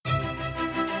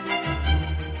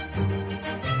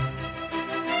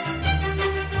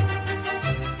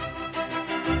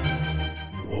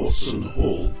Watson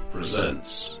Hall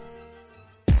presents.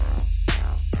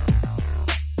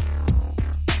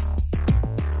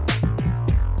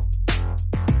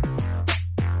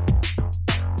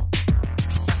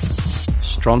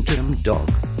 Strontium Dog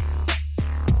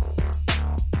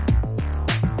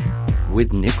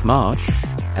with Nick Marsh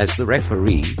as the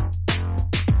referee.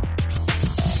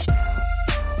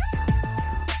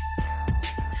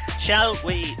 Shall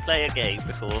we play a game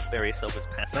before various of us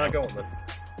pass out? Go on then.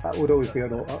 That would always be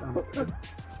an option.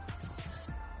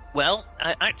 Well,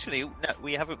 actually, no,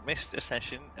 we haven't missed a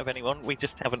session of anyone. We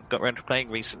just haven't got around to playing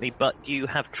recently. But you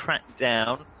have tracked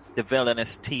down the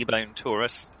villainous T-Bone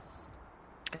Taurus.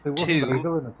 It wasn't very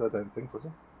villainous, I don't think, was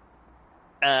it?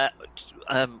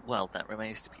 Well, that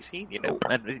remains to be seen. You know,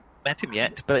 I haven't met him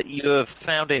yet, but you have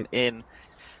found him in.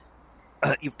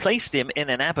 You've placed him in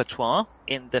an abattoir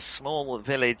in the small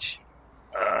village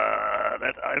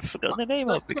that I've forgotten the name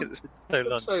of because it's been so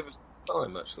long. Save us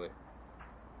time, actually.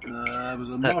 It was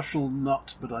a Marshall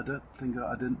Knot, but I don't seem to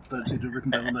have written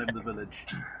down the name of the village.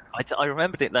 I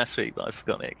remembered it last week, but I've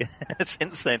forgotten it again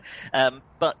since then.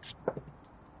 But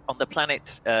on the planet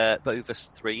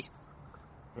Bovus 3.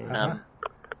 And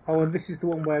this is the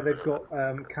one where they've got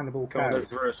cannibal cows.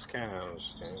 Carnivorous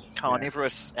cows.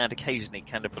 Carnivorous and occasionally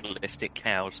cannibalistic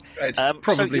cows. It's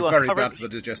probably very bad for the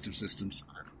digestive systems.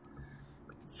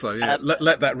 So yeah,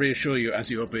 let that reassure you as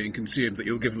you are being consumed that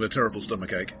you'll give them a terrible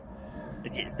stomachache.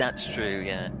 That's true,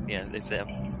 yeah.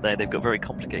 They've got very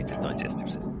complicated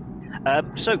digestive system.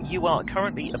 So you are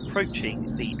currently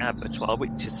approaching the abattoir,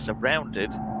 which is surrounded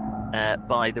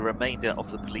by the remainder of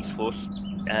the police force,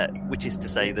 which is to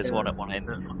say there's one at one end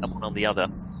and one on the other.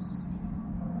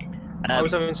 I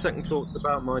was having second thoughts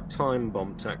about my time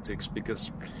bomb tactics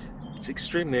because it's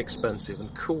extremely expensive,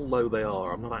 and cool though they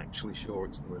are, I'm not actually sure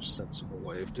it's the most sensible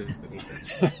way of doing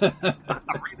it.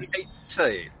 I really hate to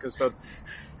say it, because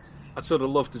I'd sort of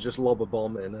love to just lob a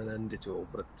bomb in and end it all,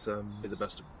 but be the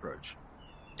best approach.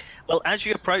 Well, as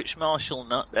you approach Marshall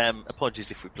Nutt,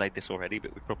 apologies if we played this already,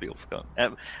 but we've probably all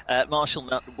forgotten. Marshall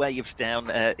Nutt waves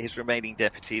down his remaining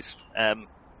deputies.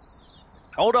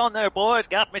 Hold on there, boys.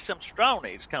 Got me some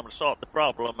Stronies coming to sort the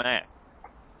problem out.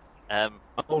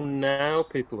 Now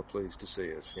people are pleased to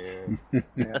see us,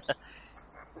 yeah.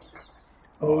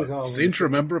 I seem to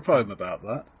remember a poem about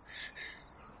that.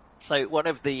 So one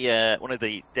of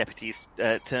the deputies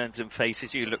turns and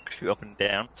faces you, looks you up and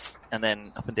down, and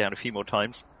then up and down a few more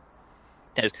times.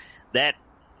 That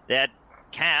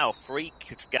cow freak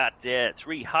has got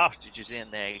 3 hostages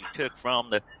in there he took from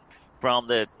the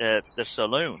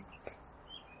saloon.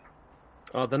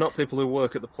 Oh, they're not people who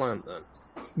work at the plant then?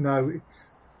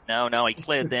 No, he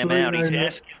cleared them out.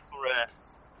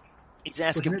 He's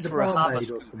asking for a harvest.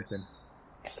 Or something?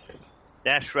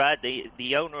 That's right.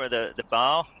 The owner of the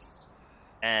bar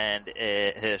and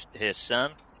his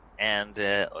son and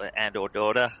or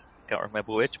daughter. Can't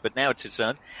remember which, but now it's his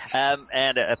son,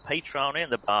 and a patron in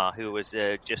the bar who was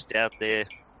just out there,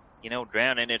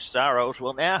 drowning in sorrows.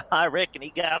 Well, now I reckon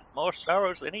he got more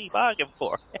sorrows than he bargained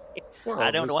for. Well,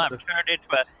 I don't know. I've turned into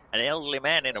an elderly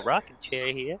man in a rocking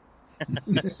chair here.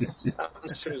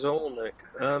 Happens to us all, Nick.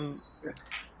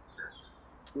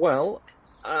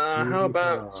 How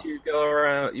about you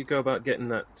go about getting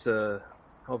that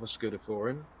hover scooter for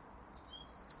him?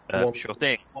 Sure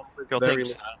thing.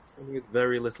 With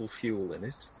very little fuel in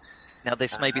it. Now,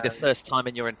 this may be the first time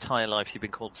in your entire life you've been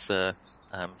called sir,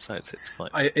 so it's fine.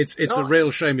 It's a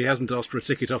real shame he hasn't asked for a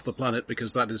ticket off the planet,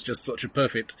 because that is just such a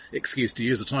perfect excuse to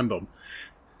use a time bomb.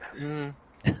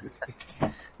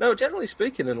 No, generally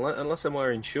speaking, unless I'm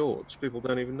wearing shorts, people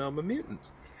don't even know I'm a mutant.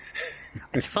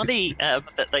 It's funny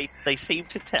that they seem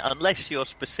to tell, unless you're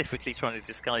specifically trying to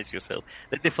disguise yourself,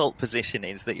 the default position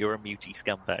is that you're a mutie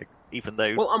scumbag, even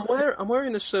though... Well, I'm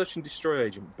wearing a search and destroy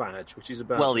agent badge, which is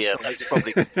about... Well, yeah, that's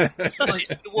probably... Especially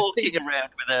if you're walking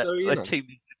around with a 2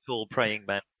 metre tall praying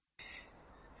man.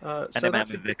 And a man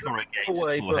with a corrugated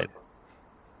forehead.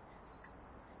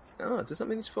 Does that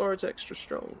mean his forehead's extra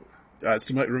strong? It's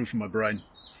to make room for my brain.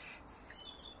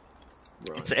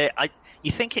 Right.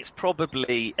 You think it's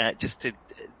probably just to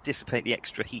dissipate the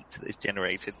extra heat that is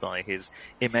generated by his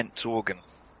immense organ.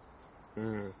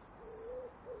 I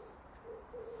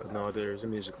have no idea. He's a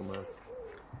musical man.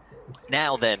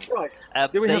 Now then, right.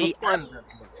 Do we have a plan?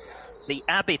 The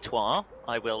abattoir,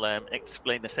 I will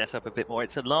explain the setup a bit more.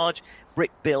 It's a large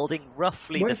brick building,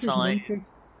 roughly the size... Monkey?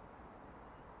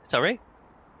 Sorry?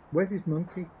 Where's his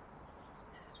monkey?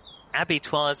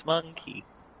 Abattoir's monkey.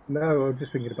 No, I'm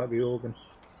just thinking about the organ.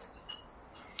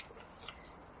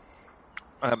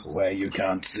 Where you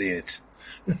can't see it.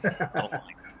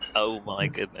 Oh my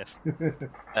goodness.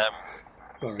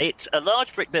 Sorry. It's a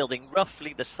large brick building,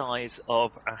 roughly the size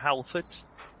of a Halford,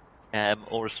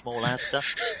 or a small Asda.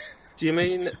 Do you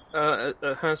mean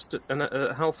Halford's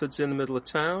in the middle of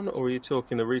town, or are you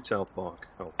talking a retail park?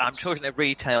 Halfords? I'm talking a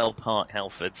retail park,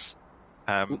 Halfords.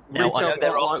 Now, retail I know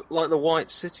they're all... like the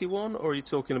White City one, or are you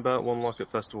talking about one like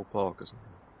at Festival Park or something?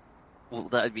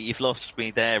 Well, you've lost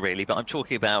me there, really, but I'm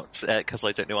talking about, because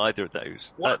I don't know either of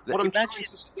those. What I'm trying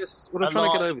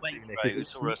to get over to, Nick,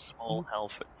 is or a small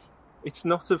Halford. It's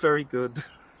not a very good...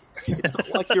 It's not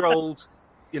like your old...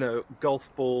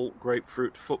 golf ball,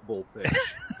 grapefruit, football pitch.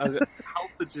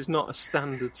 Halfords is not a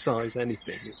standard size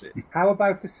anything, is it? How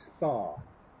about a spa?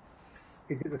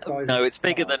 Is it the size? No, of it's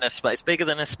bigger than a spa. It's bigger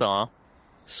than a spa,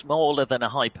 smaller than a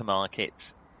hypermarket,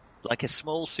 like a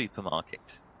small supermarket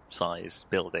size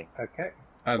building. Okay.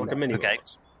 Like a mini okay.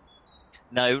 mart.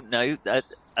 No,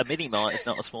 a mini mart is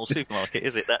not a small supermarket,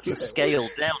 is it? That's a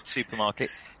scaled down supermarket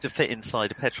to fit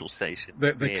inside a petrol station.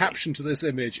 The caption to this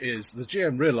image is, the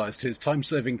GM realised his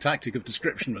time-saving tactic of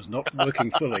description was not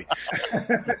working fully.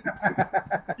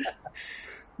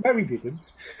 No, he didn't.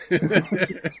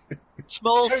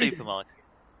 Small supermarket.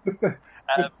 The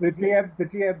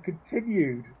GM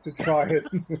continued to try it.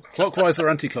 Clockwise or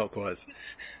anti-clockwise?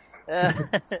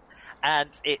 And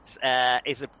it's a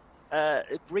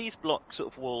breeze block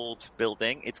sort of walled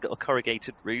building. It's got a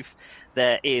corrugated roof.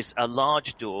 There is a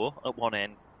large door at one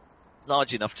end,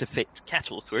 large enough to fit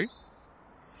cattle through.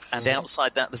 And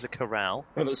outside that there's a corral.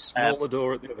 And a smaller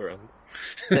door at the other end.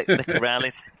 The corral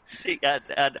is,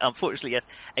 and unfortunately, yes,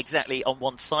 exactly on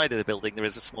one side of the building there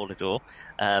is a smaller door,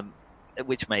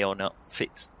 which may or not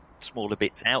fit smaller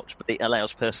bits out, but it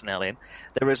allows personnel in.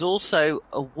 There is also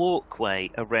a walkway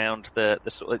around the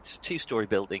it's a 2-story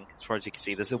building, as far as you can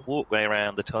see. There's a walkway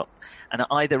around the top, and at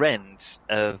either end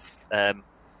of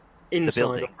inside the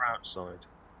building, or outside.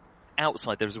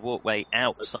 Outside, there's a walkway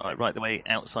outside, right the way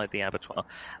outside the abattoir,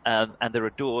 and there are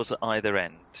doors at either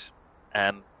end.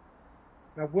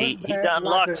 He done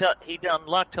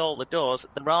locked all the doors.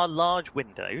 There are large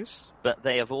windows, but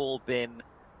they have all been.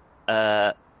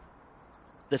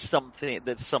 There's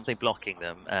something blocking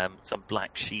them, some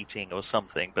black sheeting or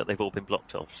something, but they've all been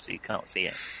blocked off, so you can't see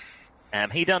it.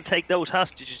 He done take those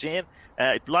hostages in.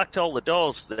 It blocked all the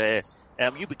doors there.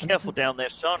 You be careful down there,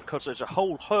 son, because there's a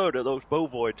whole herd of those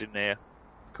bovoids in there.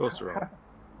 Of course there are.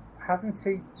 Hasn't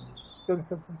he done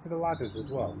something to the ladders as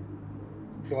well?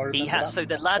 He has. So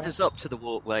the ladders up to the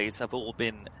walkways have all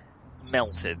been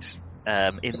melted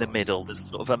in the middle. There's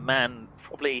sort of a man,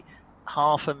 probably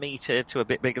half a metre to a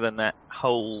bit bigger than that,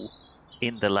 hole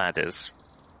in the ladders.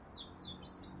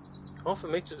 Half a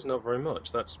metre is not very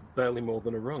much. That's barely more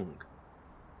than a rung.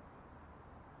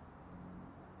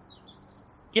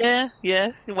 Yeah.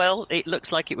 Well, it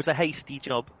looks like it was a hasty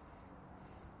job.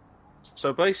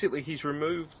 So basically, he's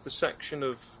removed the section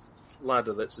of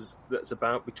ladder that's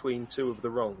about between two of the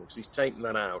rungs. He's taken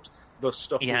that out, thus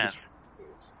stopping. Yes.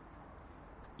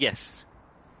 Yes.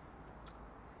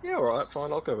 Yeah, all right,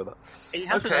 fine. I'll go with that. He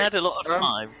hasn't had a lot of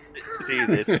time to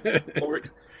do this,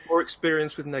 or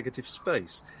experience with negative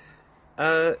space.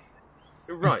 Right.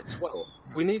 Well,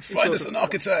 we need to find us an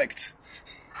architect.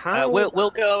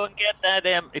 We'll go and get that.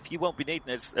 If you won't be needing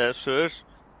it, sirs.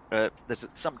 There's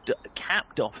some cap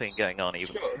doffing going on,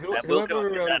 even. Sure. We'll go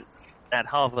and get that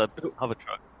hover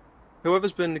truck.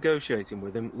 Whoever's been negotiating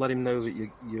with him, let him know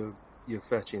that you're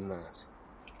fetching that.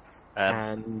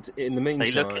 And in the meantime,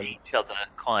 they look at each other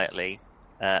quietly,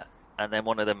 and then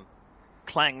one of them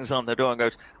clangs on the door and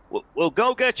goes, "We'll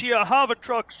go get you a hover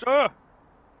truck, sir."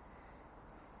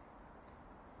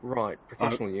 Right,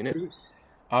 professional unit.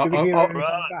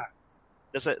 Right.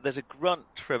 There's a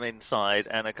grunt from inside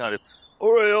and a kind of,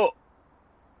 "Hurry up!"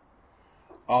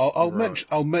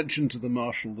 I'll mention to the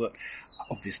marshal that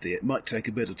obviously it might take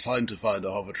a bit of time to find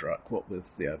a hover truck. What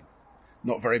with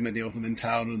not very many of them in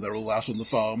town, and they're all out on the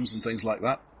farms and things like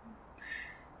that.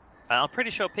 I'm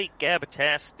pretty sure Pete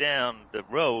Gabatas down the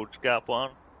road got one.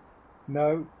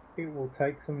 No, it will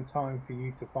take some time for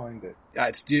you to find it.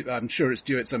 I'm sure it's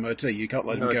due its MOT. You can't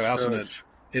let them go out in an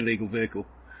illegal vehicle.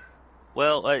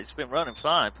 Well, it's been running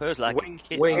fine. Purrs like a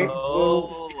kid.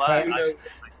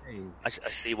 I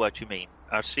see what you mean.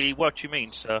 I see what you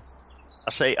mean, sir.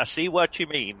 I see what you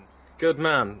mean. Good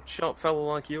man. Sharp fellow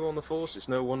like you on the force, it's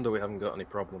no wonder we haven't got any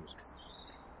problems.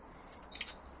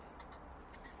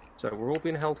 So we're all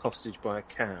being held hostage by a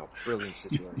cow. Brilliant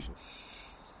situation.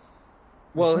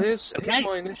 Well, here's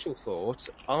my initial thought.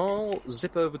 I'll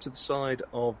zip over to the side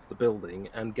of the building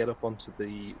and get up onto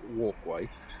the walkway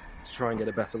to try and get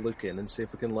a better look in and see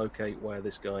if we can locate where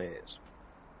this guy is.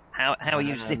 How are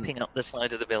you zipping up the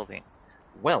side of the building?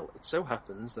 Well, it so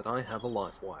happens that I have a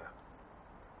life wire.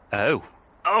 Oh.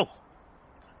 Oh!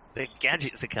 The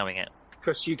gadgets are coming out.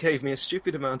 Because you gave me a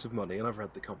stupid amount of money and I've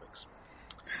read the comics.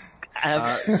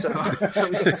 So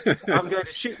I'm going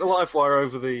to shoot the live wire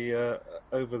over the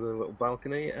little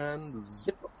balcony and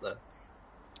zip up there.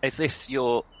 Is this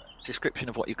your description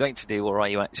of what you're going to do, or are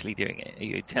you actually doing it? Are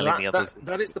you telling the others?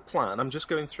 That is the plan. I'm just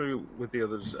going through with the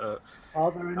others.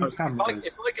 Are there any cameras?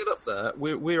 If I get up there,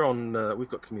 we're on. We've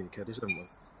got communicators, haven't we?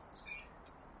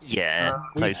 Yeah,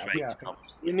 close range. Yeah.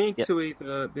 You need to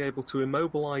either be able to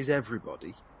immobilise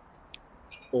everybody,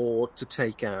 or to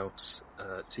take out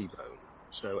T-Bone.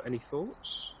 So, any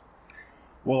thoughts?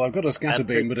 Well, I've got a scatter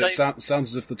beam, but it sounds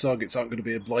as if the targets aren't going to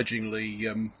be obligingly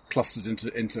clustered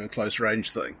into a close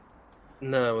range thing.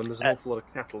 No, and there's an awful lot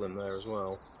of cattle in there as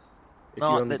well.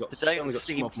 There don't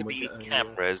seem to be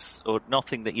cameras, or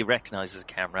nothing that you recognise as a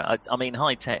camera. I mean,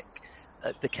 high-tech,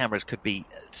 the cameras could be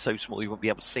so small you wouldn't be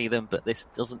able to see them, but this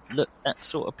doesn't look that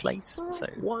sort of place. So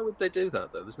why would they do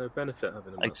that, though? There's no benefit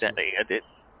having them. Exactly.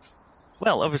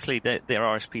 Well, obviously, they're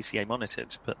RSPCA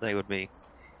monitored, but they would be...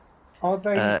 Are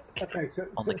they... okay, so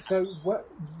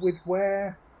with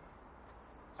where...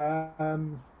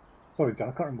 sorry, John,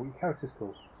 I can't remember what your character's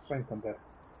called. Explain someday.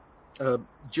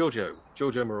 Giorgio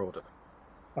Moroder.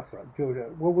 That's right,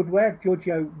 Giorgio. Well, where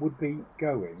Giorgio would be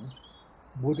going,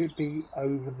 would it be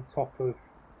over the top of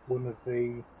one of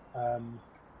the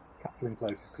cattle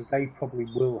enclosures? Because they probably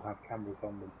will have cameras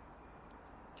on them.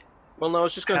 Well, no, I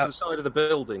was just going to the side of the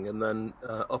building and then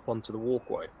up onto the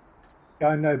walkway. Yeah,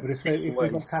 I know, but if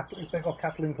they've got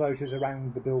cattle enclosures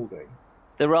around the building...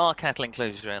 There are cattle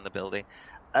enclosures around the building.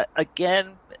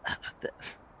 Again,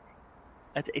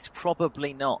 it's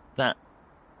probably not that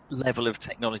level of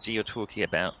technology you're talking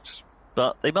about,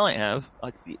 but they might have.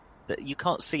 You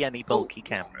can't see any bulky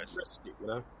cameras. You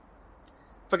know?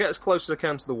 If I get as close as I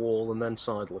can to the wall and then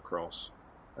sidle across,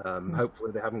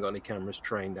 hopefully they haven't got any cameras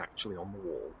trained actually on the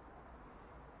wall.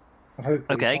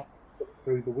 Okay.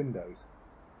 Through the windows.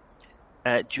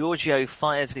 Giorgio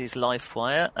fires his live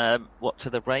wire. To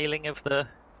the railing of the...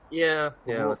 Yeah.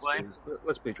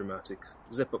 Let's be dramatic.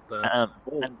 Zip up there.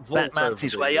 And Batman's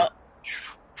his way up.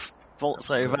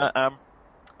 Vaults over.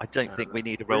 I don't think we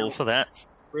need a roll for that.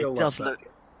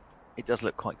 It does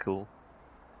look quite cool.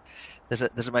 There's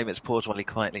a moment's pause while he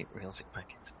quietly reels it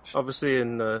back into. Obviously,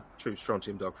 in true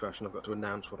Strontium Dog fashion, I've got to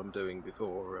announce what I'm doing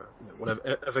before.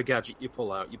 Whatever gadget you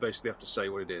pull out, you basically have to say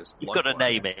what it is. You've got to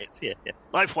name it. Yeah.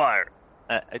 Live wire.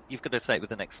 You've got to say it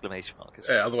with an exclamation mark.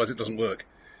 Yeah, otherwise it doesn't work.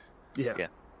 Yeah.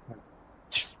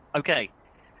 Okay.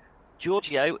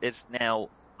 Giorgio is now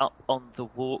up on the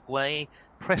walkway,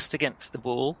 pressed against the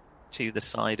wall to the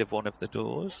side of one of the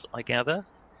doors, I gather.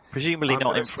 Presumably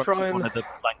not in front of one of the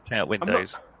blanked out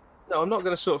windows. I'm not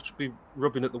going to sort of be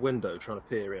rubbing at the window trying to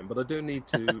peer in, but I do need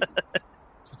to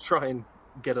try and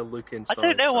get a look inside. I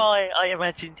don't know why I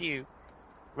imagined you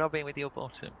rubbing with your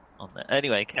bottom on there.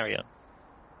 Anyway, carry on.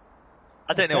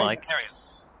 I don't know why. Carry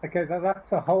on. Okay,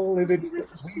 that's a whole image that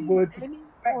we would expect.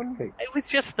 It was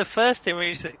just the first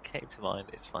image that came to mind.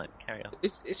 It's fine. Carry on.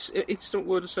 It's instant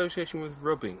word association with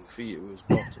rubbing for you as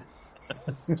bottom.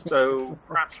 So,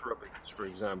 brass rubbings, for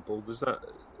example, is that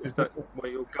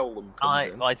where your golem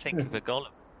comes in? I think of a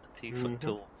golem, a 2-foot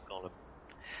tall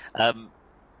golem.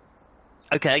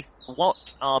 Okay,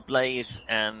 what are Blaze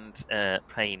and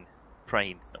Pain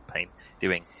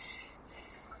doing?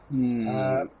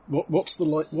 What's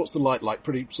the light like?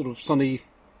 Pretty sort of sunny,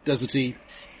 deserty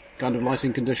kind of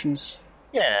lighting conditions?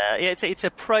 Yeah, it's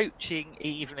approaching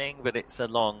evening, but it's a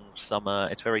long summer.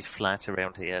 It's very flat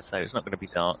around here, so it's not going to be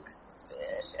dark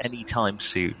anytime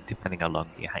soon, depending how long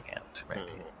you hang out around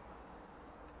here.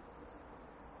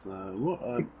 So what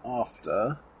I'm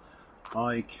after,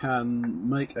 I can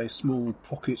make a small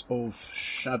pocket of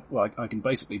shadow. Well, I can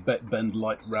basically bend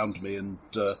light round me and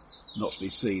not be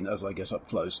seen as I get up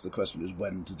close. The question is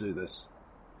when to do this.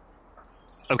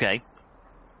 Okay.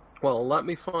 Well, let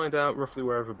me find out roughly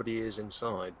where everybody is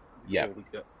inside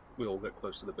before we all get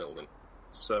close to the building.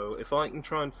 So if I can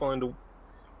try and find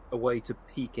a way to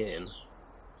peek in,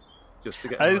 just to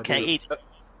get an idea.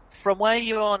 From where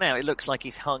you are now, it looks like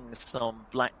he's hung some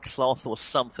black cloth or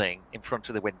something in front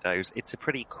of the windows. It's a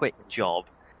pretty quick job.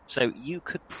 So you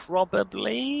could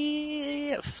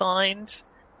probably find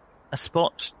a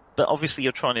spot, but obviously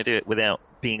you're trying to do it without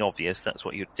being obvious. That's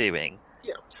what you're doing.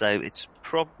 Yeah. So it's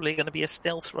probably going to be a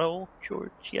stealth roll,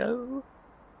 Giorgio.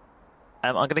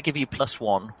 I'm going to give you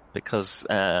 +1 because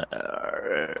I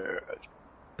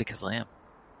am.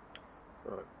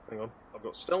 Right, hang on. I've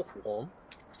got stealth 1.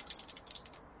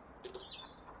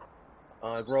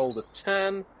 I've rolled a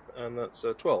 10, and that's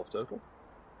 12 total.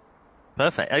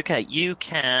 Perfect. Okay, you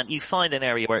find an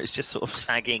area where it's just sort of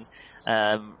sagging.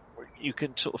 you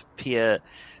can sort of peer,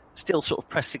 still sort of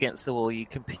pressed against the wall. You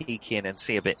can peek in and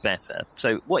see a bit better.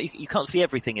 So what you can't see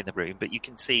everything in the room, but you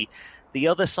can see the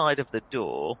other side of the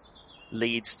door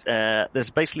leads. There's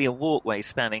basically a walkway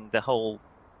spanning the whole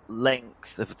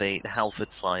length of the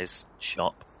Halford size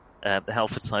shop, the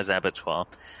Halford size abattoir.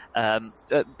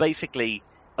 Basically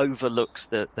overlooks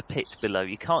the pit below.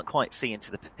 You can't quite see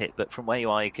into the pit, but from where you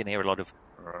are, you can hear a lot of.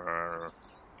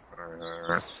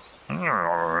 Right.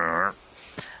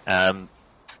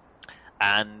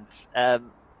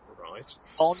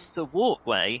 On the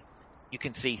walkway, you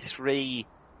can see 3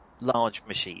 large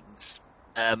machines.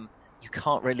 You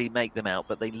can't really make them out,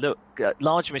 but they look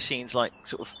large machines, like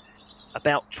sort of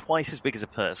about twice as big as a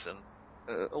person,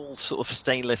 all sort of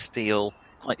stainless steel,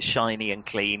 quite shiny and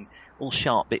clean, all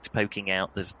sharp bits poking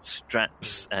out. There's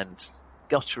straps and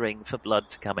guttering for blood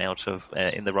to come out of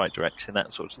in the right direction,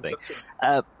 that sort of thing.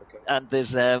 And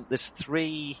there's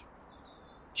 3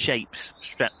 shapes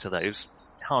strapped to those.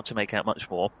 Hard to make out much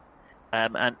more.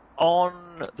 And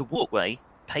on the walkway,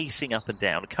 pacing up and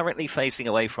down, currently facing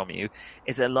away from you,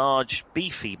 is a large,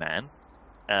 beefy man.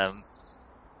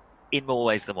 In more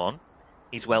ways than one.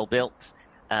 He's well built,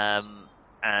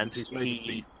 and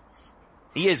he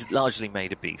is largely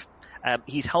made of beef.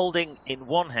 He's holding in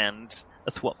one hand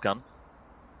a thwop gun,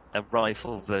 a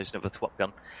rifle version of a thwop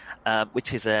gun,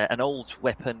 which is an old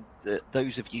weapon that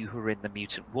those of you who are in the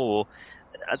Mutant War,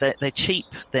 they're cheap,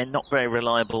 they're not very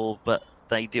reliable, but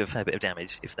they do a fair bit of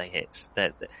damage if they hit.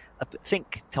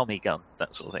 Think Tommy gun,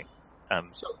 that sort of thing.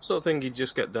 Sort of thing you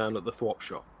just get down at the thwop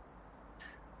shop.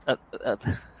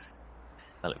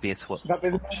 Well, it'd be a thwop. That'd be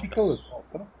the multicolored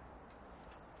thwop,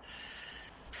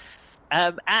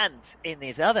 and in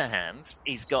his other hand,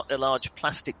 he's got a large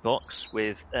plastic box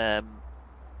with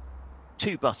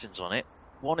 2 buttons on it.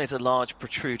 One is a large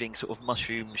protruding sort of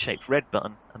mushroom-shaped red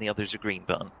button, and the other is a green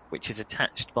button, which is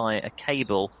attached by a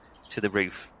cable to the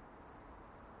roof.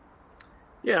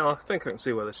 Yeah, I think I can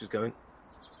see where this is going.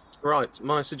 Right,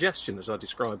 my suggestion as I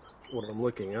describe what I'm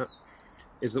looking at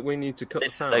is that we need to cut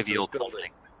the power. Over your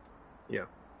building. Yeah.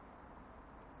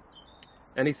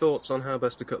 Any thoughts on how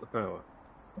best to cut the power?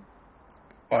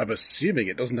 I'm assuming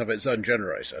it doesn't have its own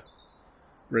generator.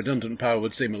 Redundant power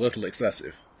would seem a little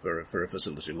excessive for a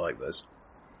facility like this.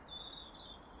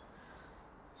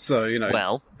 So,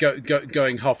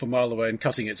 going half a mile away and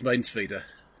cutting its mains feeder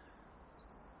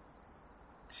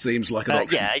seems like an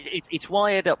option. Yeah, it's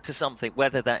wired up to something.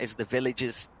 Whether that is the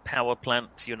village's power plant,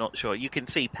 you're not sure. You can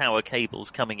see power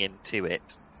cables coming into it.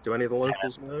 Do any of the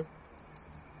locals know?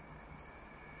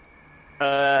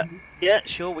 Yeah,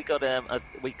 sure. We got a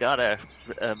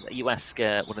you ask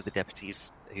one of the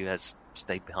deputies who has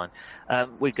stayed behind.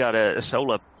 We got a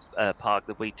solar park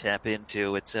that we tap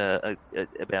into. It's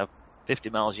about 50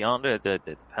 miles yonder.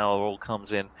 The power all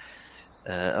comes in.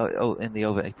 In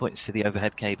the he points to the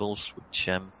overhead cables, which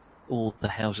all the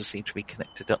houses seem to be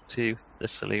connected up to, the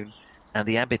saloon and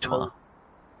the abattoir.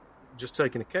 Just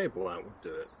taking a cable out would do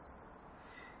it.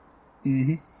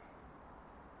 Mm-hmm.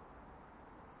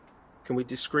 Can we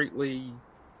discreetly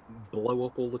blow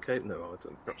up all the cable? No, I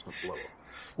don't. Perhaps not blow up.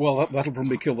 Well, that'll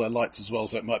probably kill their lights as well,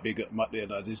 so it might be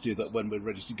an idea to do that when we're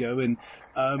ready to go in.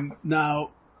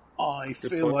 Now, I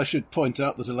feel I should point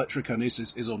out that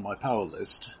electrokinesis is on my power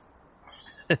list.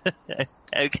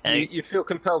 Okay. You feel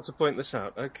compelled to point this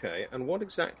out. Okay, and what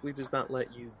exactly does that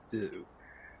let you do?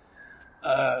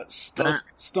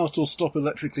 Start or stop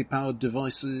electrically powered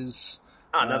devices.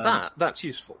 Now that's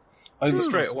useful.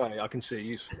 Straight away, I can see a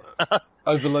use for that.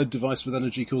 Overload device with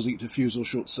energy causing it to fuse or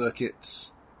short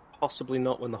circuits. Possibly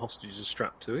not when the hostages are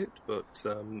strapped to it, but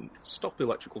stop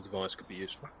electrical device could be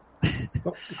useful.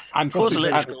 And cause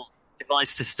electrical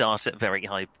device to start at very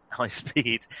high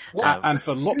speed. And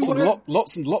for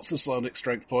lots of psionic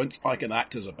strength points, I can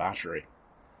act as a battery.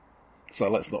 So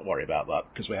let's not worry about that,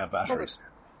 because we have batteries.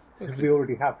 Because we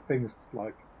already have things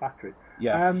like batteries.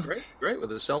 Yeah. Great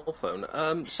with a cell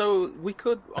phone. So we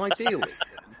could, ideally,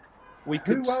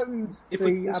 Who owns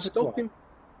the abattoir?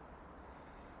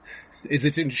 Is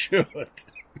it insured?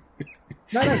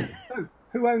 No.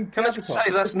 Who owns Can the I just abattoir?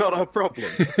 say that's not our problem?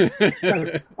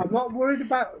 No, I'm not worried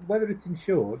about whether it's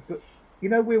insured, but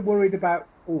we're worried about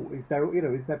is there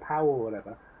power or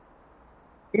whatever.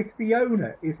 If the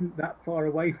owner isn't that far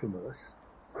away from us,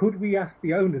 could we ask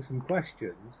the owner some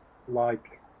questions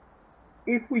like,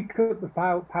 if we cut the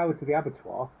power to the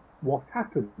abattoir, what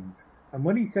happens? And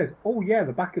when he says, "Oh yeah,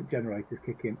 the backup generators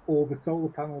kick in, or the solar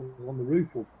panels on the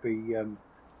roof will be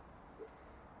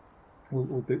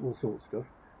will sort stuff,"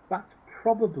 that's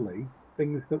probably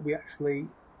things that we actually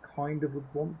kind of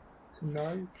would want to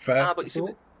know. Fair. But you see,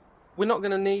 we're not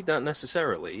going to need that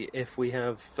necessarily if we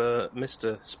have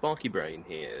Mr. Sparky Brain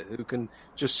here, who can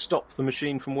just stop the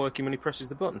machine from working when he presses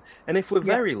the button. And if we're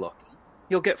very lucky,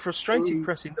 he'll get frustrated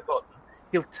pressing the button.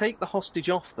 He'll take the hostage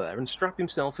off there and strap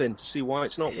himself in to see why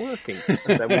it's not working.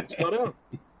 And then we'll start up.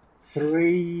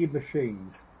 3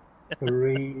 machines.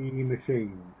 3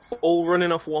 machines. All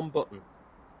running off one button.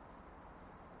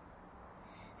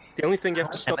 The only thing you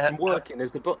have to stop them working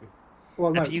is the button.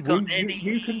 Well, no, have you got any?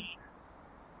 You can.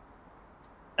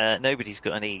 Nobody's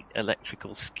got any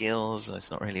electrical skills.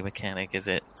 It's not really mechanic, is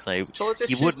it? So you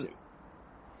wouldn't.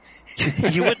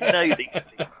 You wouldn't know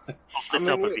off the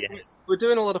top of your head. We're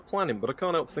doing a lot of planning, but I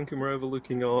can't help thinking we're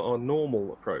overlooking our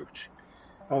normal approach.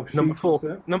 Oh,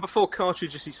 number 4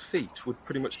 cartridges' feet would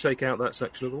pretty much take out that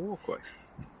section of the walkway,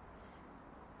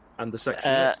 and the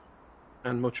section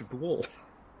and much of the wall.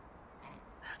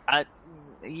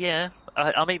 Yeah,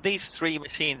 I mean these 3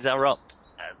 machines are up.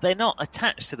 They're not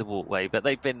attached to the walkway, but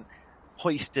they've been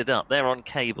hoisted up. They're on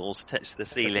cables attached to the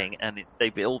ceiling, and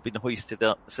they've all been hoisted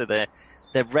up, so they're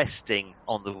resting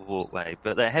on the walkway.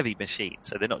 But they're heavy machines,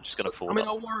 so they're not just going to fall. I mean,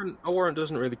 our warrant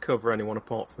doesn't really cover anyone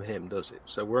apart from him, does it?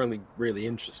 So we're only really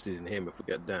interested in him if we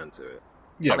get down to it.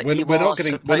 Yeah, I mean, we're not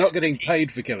getting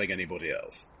paid for killing anybody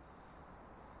else.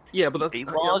 Yeah, but that's, we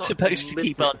are supposed to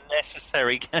keep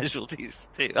unnecessary casualties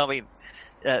too. I mean,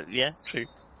 yeah, true.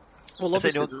 Well,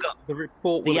 obviously, the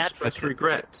report will express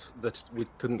regret that we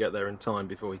couldn't get there in time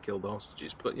before we killed the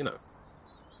hostages, but, you know.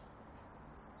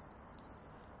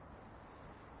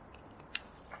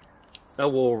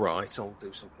 Oh, all right, I'll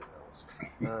do something else.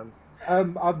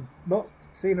 I've not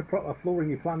seen a flaw in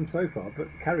your plan so far, but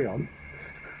carry on.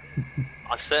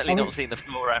 I've certainly not seen the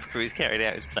flaw after he's carried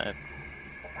out his plan.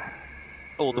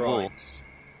 Or the wall.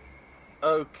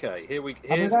 Okay,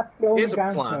 here's a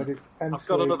plan. I've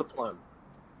got another plan.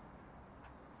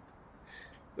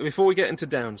 Before we get into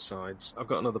downsides, I've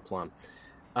got another plan.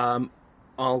 I'll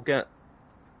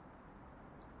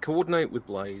coordinate with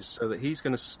Blaze so that he's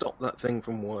going to stop that thing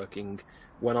from working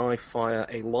when I fire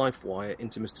a life wire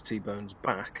into Mr. T-Bone's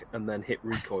back and then hit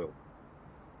recoil.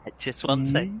 Just 1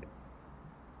 second.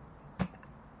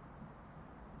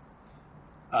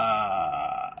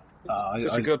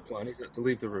 It's a good plan, isn't it, to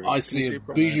leave the room? I see a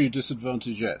Bijou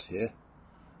disadvantage here.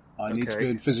 I need to be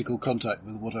in physical contact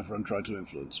with whatever I'm trying to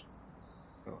influence.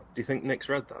 Oh, do you think Nick's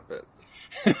read that bit?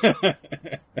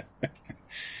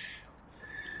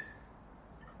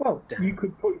 Well, you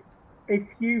could put, if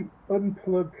you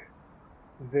unplug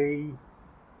the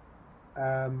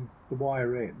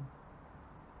wire in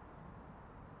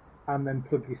and then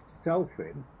plug yourself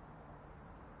in,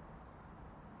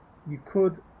 you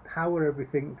could power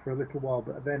everything for a little while,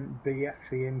 but then be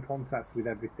actually in contact with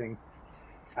everything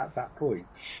at that point.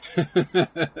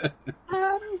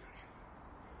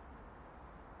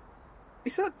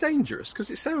 Is that dangerous?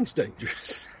 Because it sounds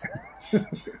dangerous.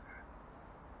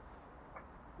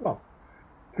 Well,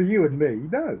 for you and me,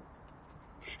 no.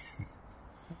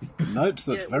 Note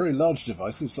that very large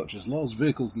devices such as Lars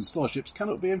vehicles and starships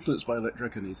cannot be influenced by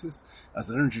electrokinesis, as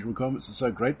their energy requirements are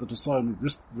so great that a Psion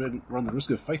would run the risk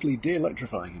of fatally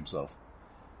de-electrifying himself.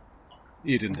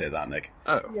 You didn't hear that, Nick.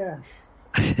 Oh. Yeah.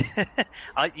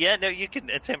 No, you can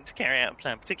attempt to carry out a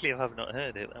plan, particularly if I've not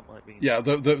heard it. That might be. Yeah,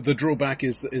 the drawback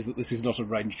is that this is not a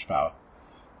ranged power.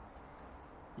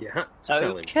 You had to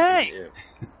tell him. Okay.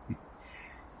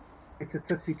 It's a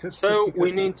touchy. So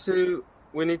we need to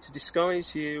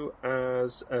disguise you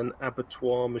as an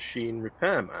abattoir machine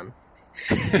repairman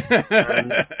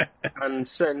and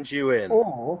send you in,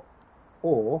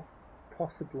 or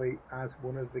possibly as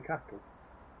one of the cattle.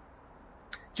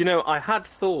 Do you know, I had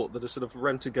thought that a sort of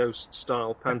Rent-A-Ghost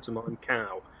style pantomime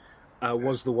cow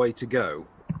was the way to go.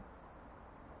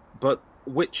 But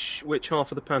which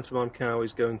half of the pantomime cow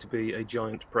is going to be a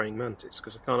giant praying mantis?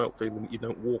 Because I can't help feeling that you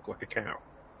don't walk like a cow.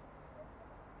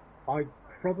 I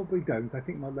probably don't. I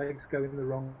think my legs go in the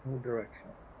wrong direction.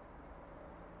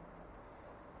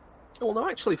 Oh, no,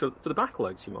 actually, for the back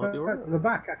legs, you might be alright. The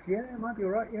back, actually, yeah, it might be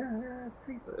alright, yeah.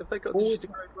 See. If they got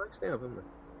disintegrated legs, they have, haven't they?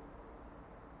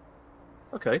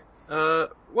 Okay.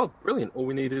 Well, brilliant. All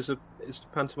we need is a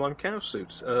pantomime cow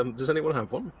suit. Does anyone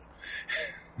have one?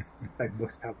 They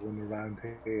must have one around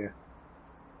here.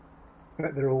 I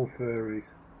bet they're all furries.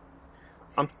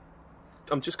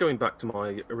 I'm just going back to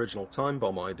my original time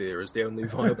bomb idea as the only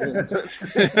viable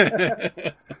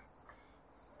alternative.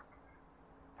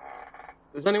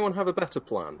 Does anyone have a better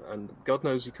plan? And God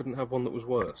knows you couldn't have one that was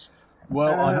worse.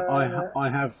 Well, I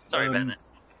have Sorry,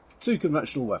 2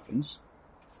 conventional weapons.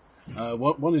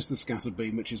 One is the scatter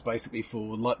beam, which is basically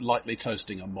for lightly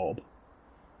toasting a mob.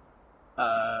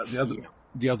 The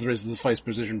the other is the Phase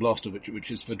Precision Blaster,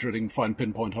 which is for drilling fine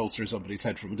pinpoint holes through somebody's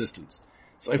head from a distance.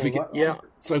 So if we can,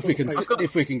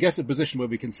 if we can get a position where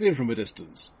we can see him from a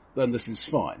distance, then this is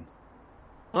fine.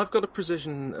 I've got a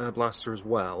precision blaster as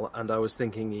well, and I was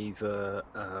thinking either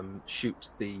shoot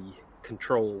the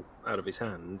control out of his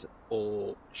hand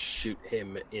or shoot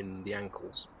him in the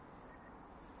ankles.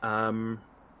 Has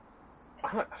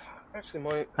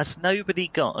nobody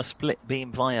got a split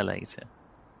beam violator?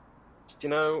 Do you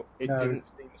know, it No. didn't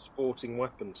seem a sporting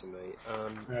weapon to me.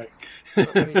 Right. I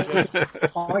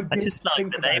just like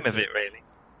the name of it, really.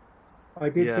 I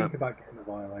did Yeah. think about getting a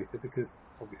violator because,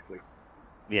 obviously,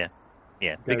 Yeah,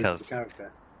 goes because with the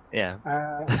character. yeah.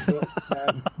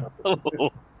 But,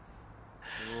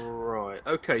 Right.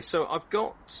 Okay. So I've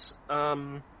got.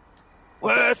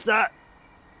 Where's that?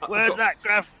 I've Where's got that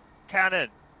Graf cannon?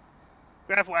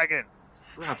 Graf wagon.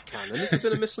 Grav cannon. There's a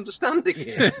bit of misunderstanding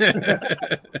here.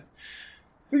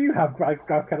 do you have grav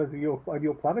cannons on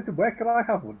your planet, and where can I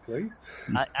have one, please?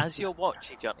 As you're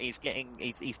watching, John, he's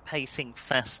pacing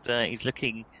faster. He's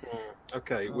looking.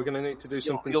 Okay, we're going to need to do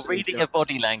something. You're soon, reading chaps. a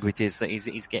body languages that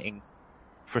he's getting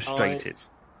frustrated.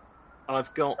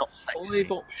 I've got Not 5 sexy.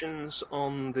 options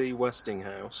on the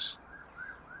Westinghouse.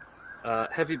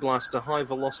 Heavy blaster, high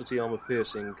velocity armor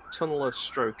piercing, tunneler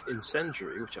stroke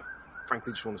incendiary, which I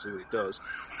frankly just want to see what it does.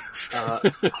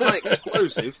 High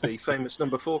explosive, the famous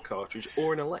number 4 cartridge,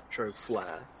 or an electro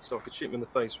flare, so I could shoot him in the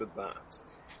face with that.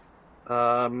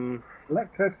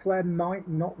 Electro flare might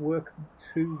not work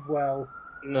too well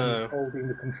No. when holding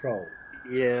the control.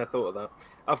 Yeah, I thought of that.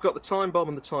 I've got the time bomb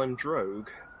and the time drogue,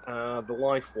 the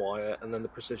life wire, and then the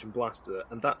precision blaster,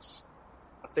 and that's,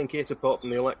 I think, it apart from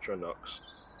the Electronux.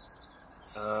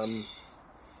 And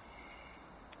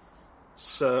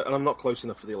I'm not close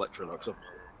enough for the Electronux.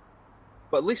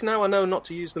 But at least now I know not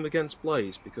to use them against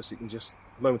Blaze, because he can just,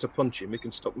 the moment I punch him, he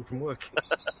can stop them from working.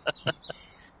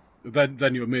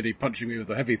 Then you're merely punching me with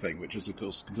a heavy thing, which is, of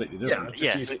course, completely different.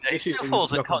 Yeah, just it using still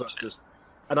falls knuckle unconscious. busters.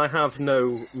 And I have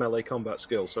no melee combat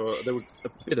skill, so there was a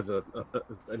bit of an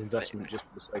investment just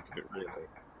for the sake of it, really.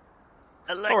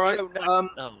 Electro.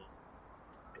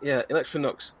 Yeah,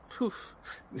 Electronux. Poof.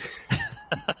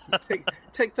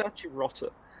 take that, you rotter.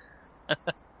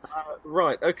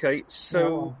 Right, okay, so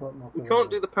No, I've got nothing we can't on.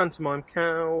 do the pantomime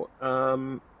cow.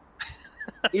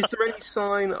 Is there any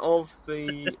sign of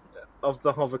the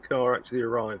hover car actually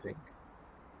arriving?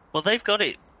 Well, they've got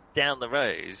it down the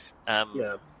road.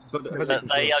 Yeah, but has But it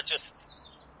they are just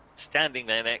standing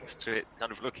there next to it,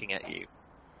 kind of looking at you,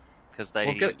 because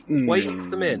they. Well, wave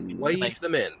them in. Wave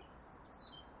them in.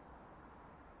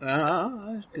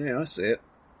 Yeah, I see it.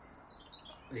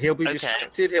 He'll be Okay.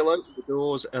 distracted, he'll open the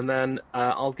doors, and then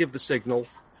I'll give the signal,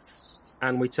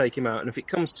 and we take him out. And if it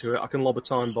comes to it, I can lob a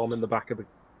time bomb in the back of the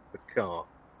car.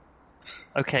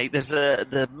 Okay, there's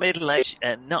the middle-aged,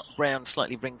 nut brown,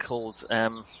 slightly wrinkled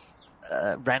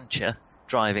rancher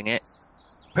driving it.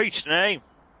 Pete's name.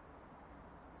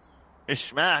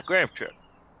 It's my grab truck.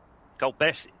 Called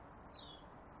Bessie.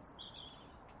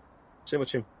 Too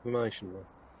much information, though.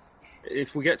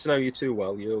 If we get to know you too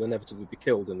well, you'll inevitably be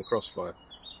killed in the crossfire.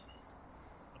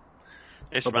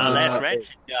 It's my last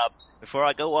ranching job before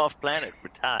I go off planet,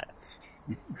 retire.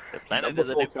 The planet Number of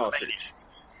the 4 different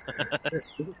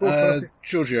cartridge.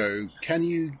 Giorgio, can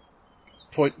you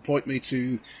point me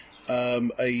to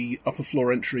a upper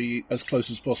floor entry as close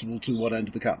as possible to one end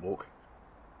of the catwalk?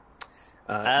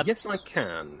 Yes, I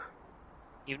can.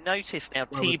 You've noticed now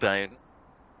T-Bone.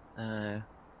 They're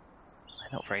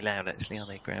not very loud, actually, are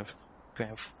they, Grav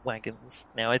wagons?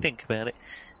 Now I think about it.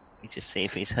 Let me just see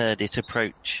if he's heard it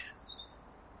approach.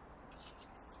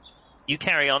 You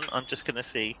carry on. I'm just going to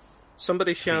see.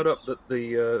 Somebody shout up that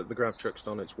the grab truck's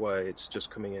on its way. It's just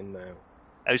coming in now.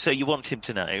 Oh, so you want him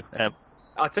to know?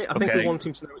 I think Okay. we want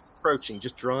him to know it's approaching.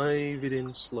 Just drive it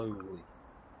in slowly.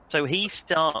 So he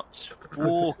starts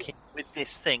walking with this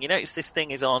thing. You notice this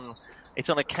thing is on. It's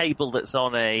on a cable that's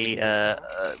on a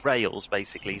rails,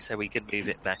 basically, so we can move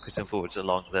it backwards and forwards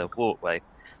along the walkway.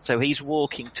 So he's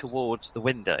walking towards the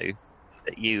window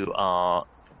that you are.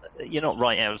 You're not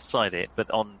right outside it, but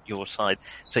on your side.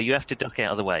 So you have to duck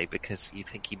out of the way because you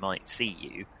think he might see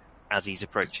you as he's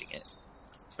approaching it.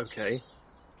 Okay.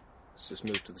 Let's just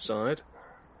move to the side.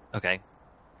 Okay.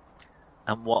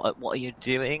 And what are you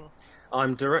doing?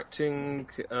 I'm directing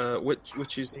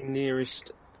which is the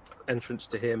nearest entrance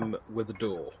to him with a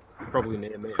door. Probably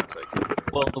near me, I take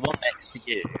it. Well, the one next to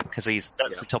you, because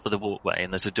that's the top of the walkway,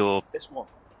 and there's a door. This one.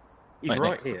 He's Right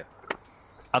right next. here.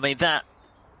 I mean, that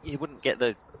you wouldn't get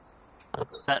the.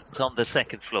 That's on the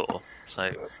second floor,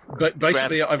 so. But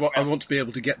basically, I want to be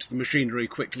able to get to the machinery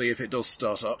quickly if it does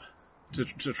start up to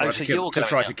try Oh, to so kill you're going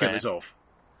to up kill there. it off.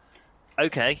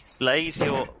 Okay, Blaze,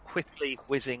 you're quickly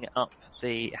whizzing up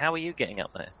the... How are you getting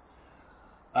up there?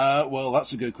 Well,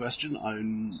 that's a good question.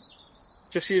 I'm...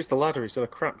 Just use the ladder. He's done a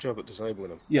crap job at disabling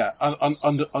him. Yeah,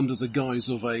 under the guise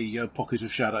of a pocket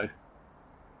of shadow.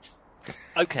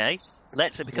 Okay,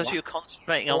 because you're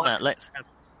concentrating on that, let's have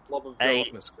a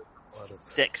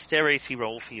dexterity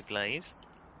roll for you, Blaze.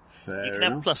 Fair you can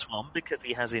enough. have +1 because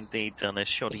he has indeed done a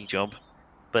shoddy job,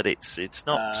 but it's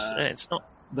not.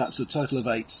 That's a total of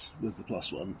 8 with the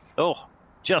 +1. Oh,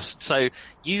 just so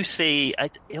you see,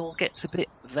 it all gets a bit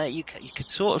there. You can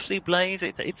sort of see Blaze.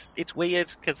 It's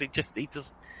weird because he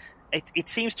does. It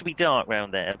seems to be dark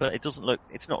round there, but it doesn't look.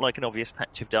 It's not like an obvious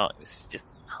patch of darkness. It's just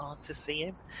hard to see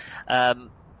him.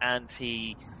 And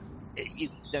you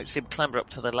notice him clamber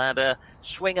up to the ladder,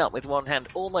 swing up with one hand,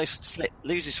 almost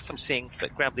loses footing,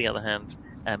 but grab the other hand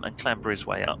and clamber his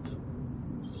way up.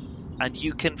 And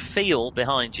you can feel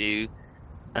behind you.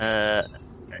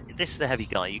 This is a heavy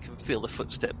guy. You can feel the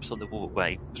footsteps on the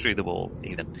walkway through the wall.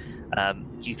 Even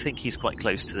you think he's quite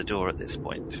close to the door at this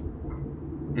point.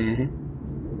 Mm-hmm.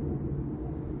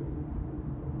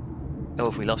 Oh,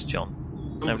 have we lost John?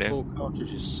 No. 4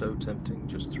 cartridges so tempting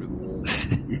just through the wall.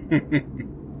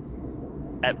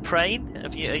 Prane,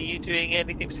 are you doing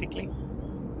anything particularly?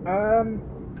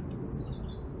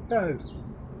 So,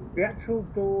 the actual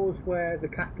doors where the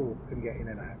cattle can get in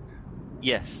and out.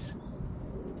 Yes.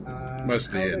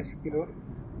 Mostly in.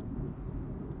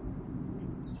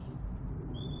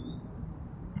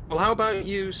 Well, how about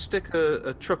you stick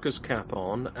a trucker's cap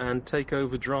on and take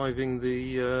over driving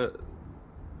the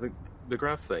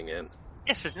grav thing in?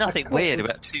 Yes, there's nothing weird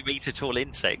about 2 metre tall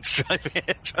insects driving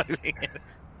in.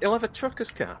 He'll have a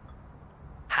trucker's cap.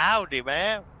 Howdy,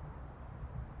 man.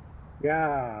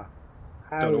 Yeah.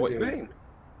 Don't know what you mean.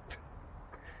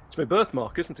 It's my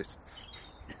birthmark, isn't it?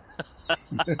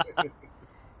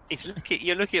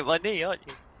 You're looking at my knee, aren't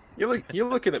you? You're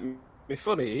looking at me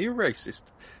funny. Are you racist?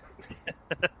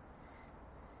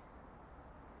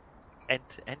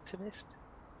 Entomist?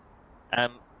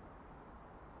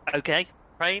 Okay.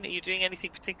 Prane, are you doing anything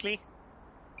particularly?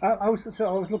 I was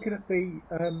looking at the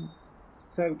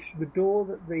so the door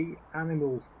that the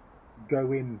animals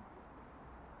go in.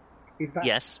 Is that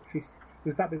yes?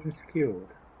 Was that been secured?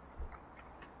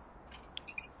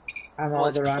 And Well,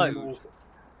 are there closed. animals?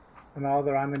 And are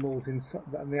there animals inside?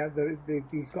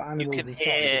 He's got animals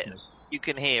inside. You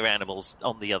can hear animals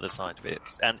on the other side of it,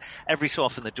 and every so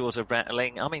often the doors are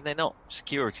rattling. I mean, they're not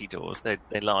security doors; they're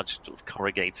large, sort of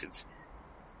corrugated,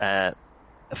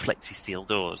 flexi steel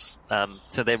doors.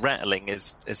 So they're rattling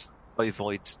as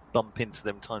ovoids bump into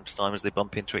them time to time as they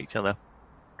bump into each other.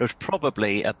 There's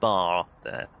probably a bar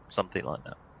there, something like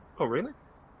that. Oh, really?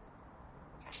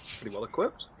 Pretty well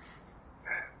equipped.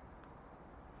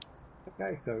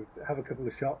 Okay, so have a couple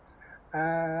of shots.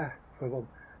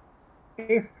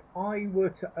 If I were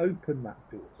to open that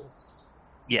door,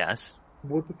 yes,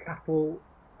 would the cattle?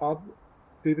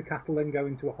 Do the cattle then go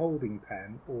into a holding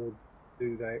pen, or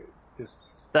do they just?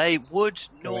 They would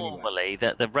Go normally.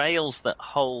 That the rails that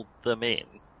hold them in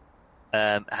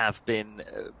have been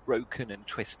broken and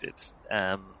twisted,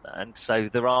 and so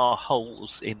there are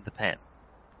holes in the pen.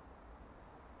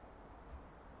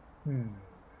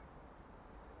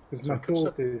 Because my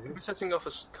thought is, could be setting off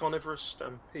a carnivorous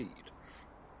stampede.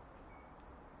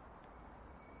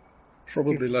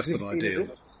 Probably less than ideal.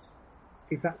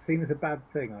 Is that seen as a bad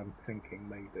thing? I'm thinking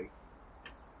maybe.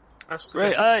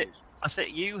 Right, I said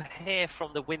you hear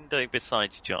from the window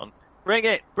beside you, John. Bring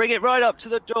it right up to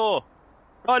the door,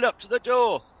 right up to the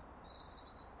door.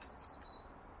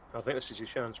 I think this is your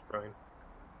chance, Brian.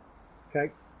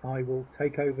 Okay, I will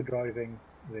take over driving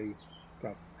the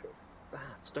grab truck. The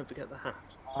hat. Don't forget the hat.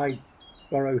 I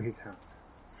borrow his hat.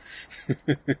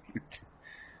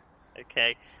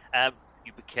 Okay,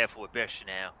 you be careful with Bessie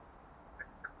now.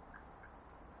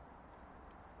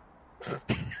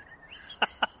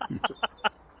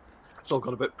 It's all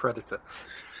got a bit predator.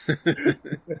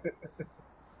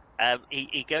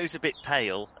 He goes a bit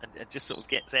pale and just sort of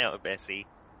gets out of Bessie.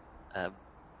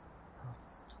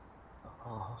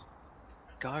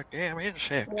 Goddamn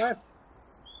insect! Well,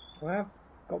 I've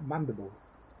got mandibles.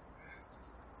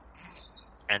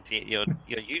 And you're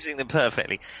using them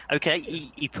perfectly. Okay,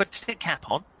 he puts the cap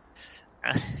on,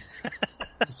 and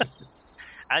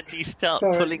you start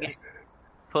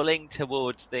pulling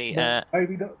towards the.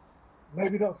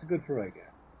 Maybe not so good for radio.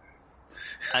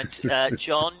 And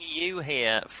John, you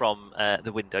hear from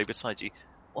the window beside you.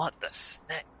 What the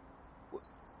snake?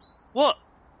 What?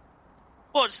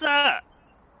 What's that?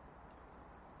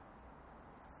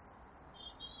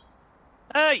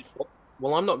 Hey!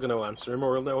 Well, I'm not going to answer him,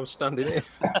 or he'll know I'm standing here.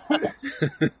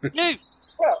 You!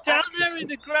 Well, Down there in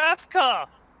the graph car?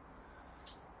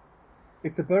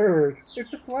 It's a bird.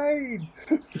 It's a plane.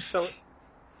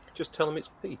 Just tell him it's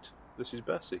Pete. This is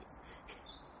Bessie.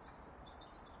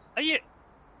 Are you?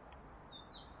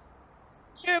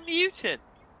 You're a mutant.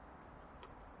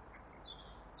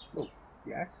 Oh,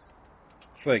 yes.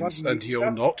 Thanks, Well, and you're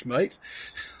not, mate.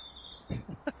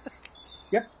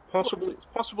 Yep. It's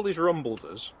possible he's rumbled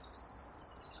us.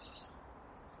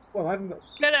 Well, I haven't got.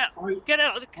 Get out! Get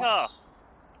out of the car!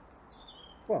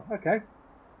 Well, okay.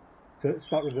 So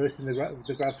start reversing the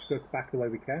grab stroke back the way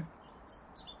we can.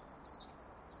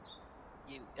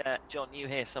 You, John, you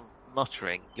hear some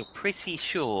muttering. You're pretty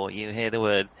sure you hear the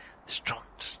word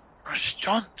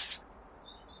restaurant.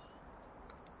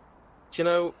 Do you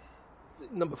know,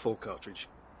 number 4 cartridge.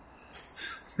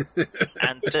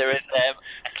 And there is a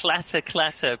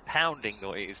clatter pounding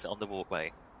noise on the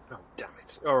walkway. Oh, damn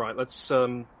it. Alright, let's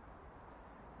blow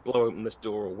open this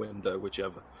door or window,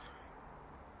 whichever.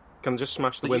 Can I just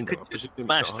smash the Well, you window? could just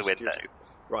smash the window.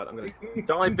 Right, I'm going to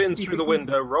dive in through the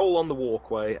window, roll on the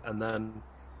walkway, and then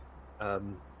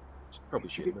probably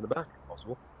shoot him in the back if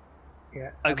possible.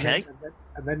 Yeah. Okay.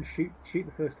 And then shoot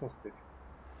the first hostage.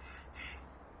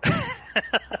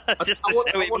 Just I to want-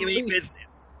 show I him want you to mean leave. business.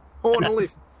 I want to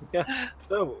leave. Yeah.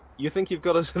 So, you think you've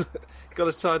got us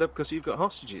tied up because you've got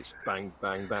hostages? Bang,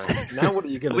 bang, bang. Now what are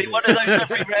you going to We do? one of those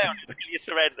every round until you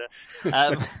surrender.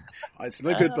 It's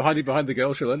no good behind the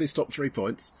girl. She'll only stop 3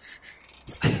 points.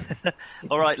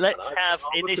 All right, let's I- have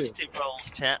I'll initiative rolls,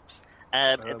 chaps.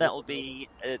 That will be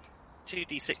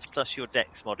 2d6 plus your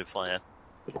dex modifier.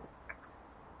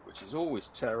 Which is always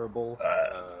terrible.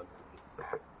 Oh,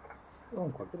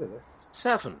 I'm quite good at this.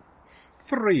 7.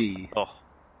 3. Oh,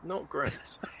 Not great.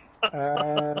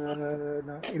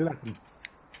 No, 11.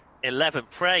 11.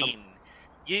 Prane,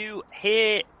 you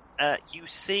hear, you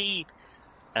see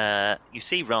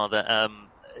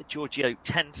Giorgio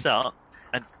tense up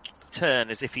and turn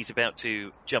as if he's about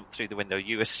to jump through the window.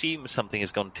 You assume something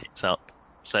has gone tits up,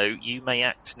 so you may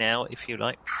act now if you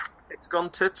like. It's gone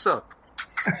tits up.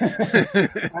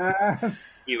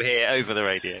 You hear over the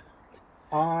radio.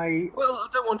 Well, I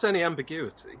don't want any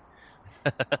ambiguity.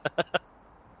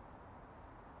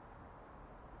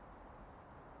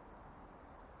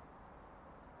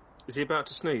 Is he about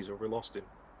to sneeze, or have we lost him?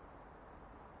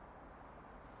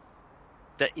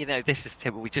 That, this is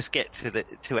typical. We just get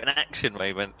to an action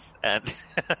moment, and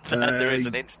there is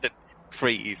an instant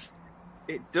freeze.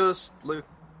 It does look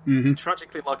Mm-hmm.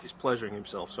 tragically like he's pleasuring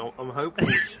himself, so I'm hoping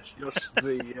it's just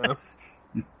the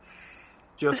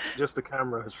just the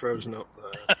camera has frozen up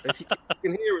there. If you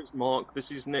can hear us, Mark, this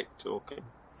is Nick talking.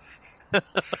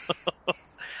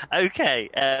 Okay,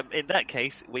 in that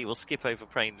case, we will skip over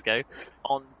Prane's go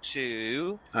on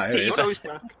to Ah, here he is. So he's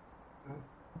back.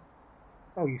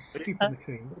 Oh, you stupid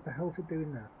machine. What the hell's it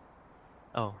doing now?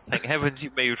 Oh, thank heavens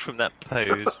you moved from that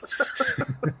pose.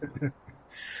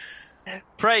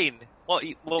 Prane, what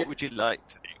would you like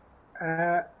to do?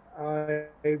 I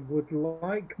would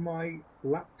like my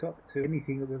laptop to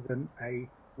anything other than a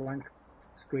blank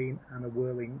screen and a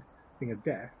whirling thing of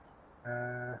death.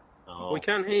 Oh. We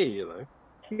can hear you though.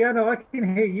 Yeah, no, I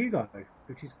can hear you guys,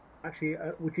 which is actually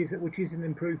which is an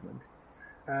improvement.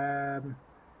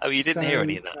 Oh, you didn't So, hear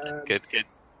any of that. Good.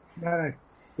 No,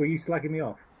 were you slagging me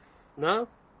off? No?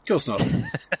 Of course not.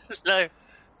 No.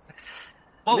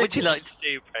 What would you Nicholas. like to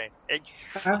do, Prane?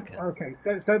 Okay,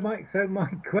 so my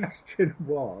question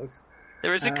was,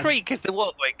 There is a creak as the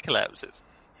walkway collapses.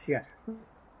 yeah,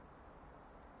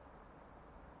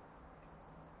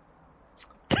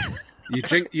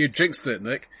 You jinxed it,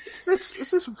 Nick.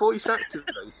 Is this voice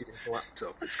activated in the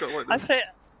laptop? It's got like I the... think.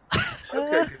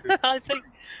 Okay. I think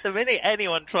the minute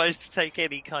anyone tries to take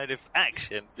any kind of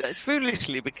action, it's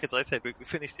foolishly because I said we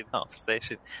finished in half a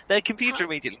session, their computer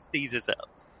immediately seizes up.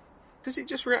 Does it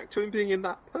just react to him being in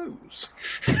that pose?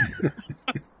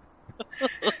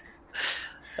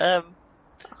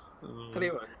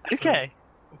 Anyway. Okay.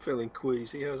 I'm feeling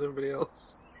queasy. How's everybody else?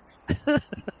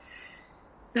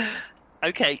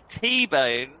 Okay,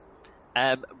 T-Bone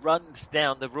runs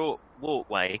down the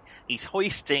walkway. He's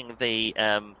hoisting the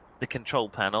control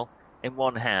panel in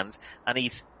one hand, and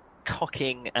he's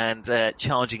cocking and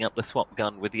charging up the swap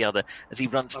gun with the other as he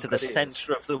runs to the bet he is.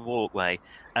 centre of the walkway.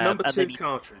 Number and 2 then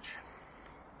cartridge.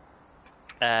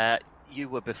 you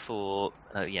were before,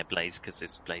 Blaze, because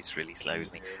this Blaze really slow,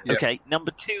 isn't he? Yeah. Okay,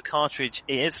 number 2 cartridge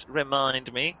is,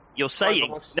 remind me, you're saying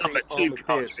number 2 armor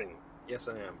cartridge. piercing. Yes,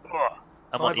 I am.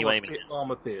 And what are you aiming at?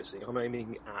 Armor piercing. I'm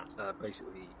aiming at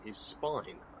basically his spine,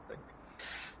 I think.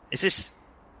 Is this,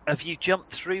 have you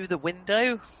jumped through the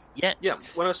window yet? Yeah,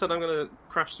 when I said I'm going to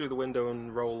crash through the window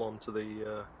and roll onto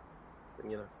the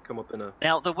come up in a...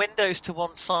 Now, the window's to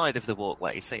one side of the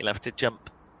walkway, so you'll have to jump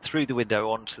through the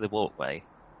window onto the walkway.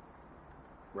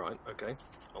 Right, okay.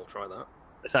 I'll try that.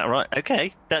 Is that right?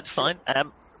 Okay, that's fine.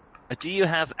 Do you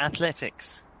have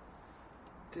athletics?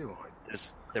 Do I?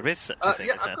 There is such a thing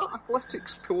as I've got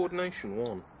athletics coordination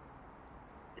 1.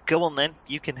 Go on then,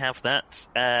 you can have that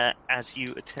as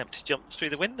you attempt to jump through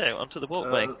the window onto the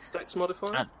walkway. Dex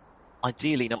modifier?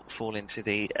 Ideally not fall into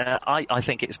the... I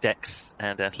think it's Dex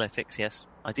and Athletics, yes.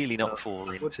 Ideally not fall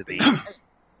into the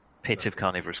pit of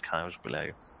carnivorous cows below.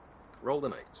 Rolled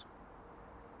an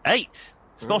 8!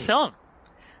 Spot on!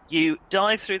 You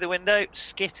dive through the window,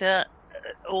 skitter,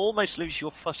 almost lose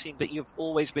your footing, but you've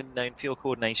always been known for your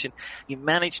coordination. You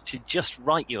manage to just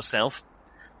right yourself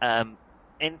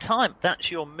in time. That's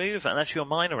your move, and that's your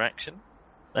minor action,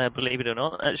 believe it or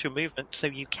not. That's your movement, so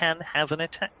you can have an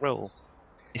attack roll,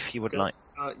 if you would like.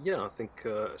 I think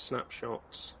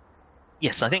snapshots...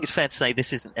 Yes, I think it's fair to say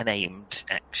this isn't an aimed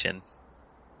action.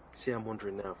 See, I'm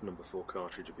wondering now if number 4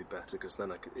 cartridge would be better, because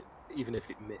then I could, even if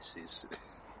it misses...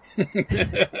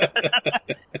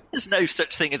 There's no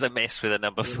such thing as a miss with a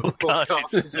number 4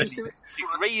 cartridge.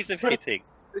 Degrees of hitting.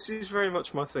 This is very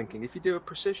much my thinking. If you do a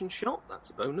precision shot, that's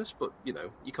a bonus, but, you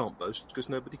can't boast because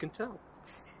nobody can tell.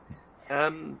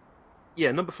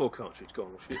 Number 4 cartridge, go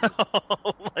on.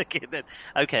 Oh my goodness.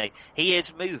 Okay, he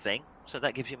is moving, so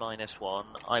that gives you -1.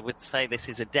 I would say this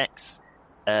is a Dex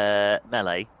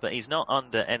melee, but he's not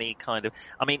under any kind of...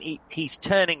 I mean, he's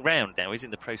turning round now. He's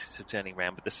in the process of turning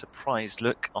round with a surprised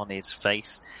look on his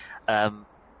face.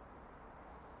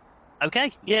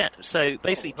 Okay, yeah, so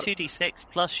basically 2d6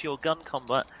 plus your gun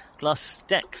combat plus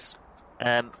Dex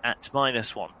at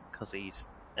 -1, because he's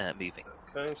moving.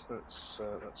 Okay,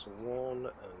 so that's a 1,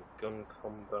 and gun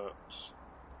combat is...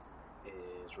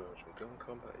 Where was my gun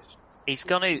combat? He's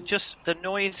going to... Just the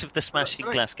noise of the smashing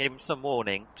glass gave him some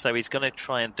warning, so he's going to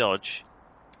try and dodge.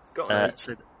 Got an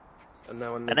 8. And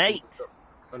now an 8?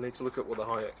 I need to look at what the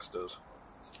high X does.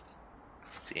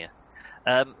 Dear.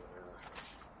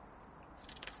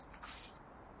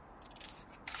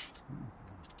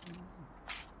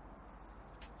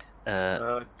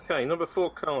 Okay, number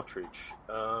 4 cartridge.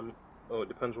 It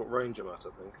depends what range I'm at, I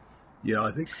think. Yeah,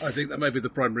 I think that may be the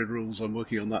primary rules. I'm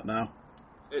working on that now.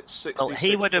 It's 66, well,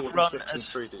 he would have run as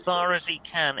 3D6. far as he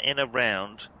can in a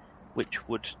round, which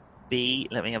would be...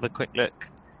 Let me have a quick look.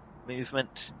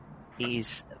 Movement.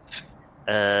 He's...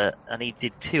 and he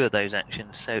did 2 of those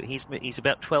actions, so he's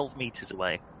about 12 metres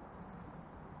away.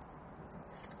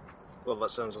 Well,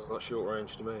 that sounds like short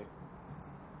range to me.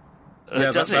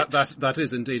 Yeah, that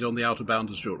is indeed on the outer bound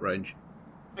of short range.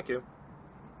 Thank you.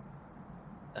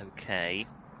 Okay.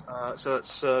 So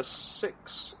that's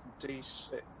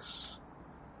 6d6.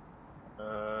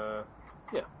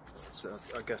 So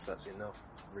I guess that's enough.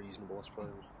 Reasonable, I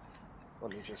suppose.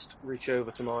 Let me just reach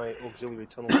over to my auxiliary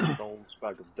tunnel controls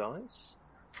bag of dice,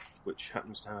 which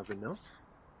happens to have enough.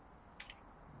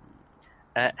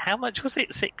 How much was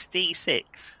it? 6d6?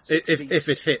 If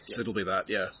it hits, it'll be that,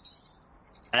 yeah.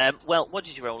 Well, what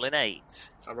did you roll? An 8?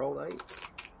 I rolled 8.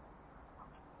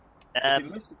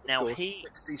 Now,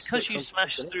 because you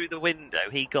smashed through the window,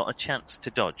 he got a chance to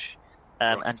dodge.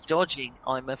 And dodging,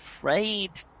 I'm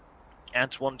afraid,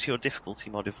 adds 1 to your difficulty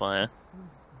modifier,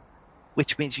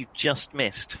 which means you just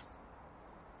missed.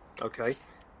 Okay,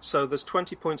 so there's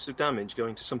 20 points of damage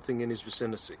going to something in his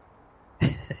vicinity.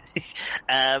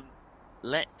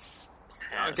 Let's...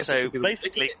 I guess so,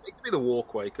 basically... It could be the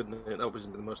walkway, couldn't it? That was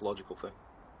the most logical thing.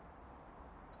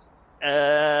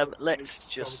 Let's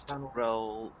just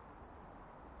roll...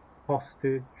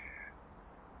 Hostage.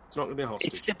 It's not going to be a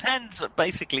hostage. It depends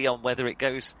basically on whether it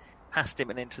goes past him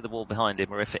and into the wall behind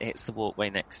him, or if it hits the walkway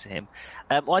next to him.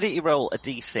 Why don't you roll a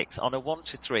d6? On a 1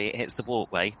 to 3, it hits the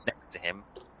walkway next to him.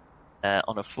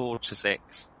 On a 4 to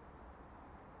 6,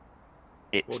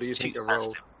 it's... What do you think I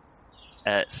rolled?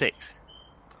 6.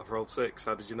 I've rolled 6.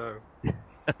 How did you know?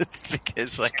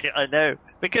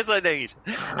 Because I know you.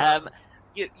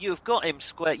 You've got him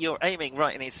square. You're aiming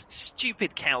right in his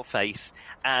stupid cow face,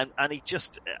 and he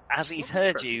just, as he's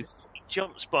heard you, he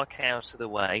jumps back out of the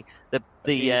way.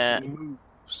 He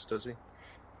moves, does he?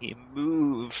 He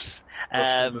moves.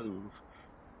 Move.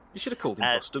 You should have called him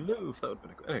Buster Move. That would have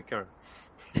been a good... Anyway, Karen.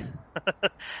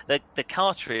 The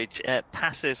cartridge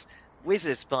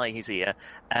whizzes by his ear,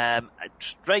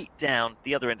 straight down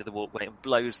the other end of the walkway and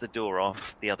blows the door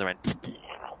off the other end.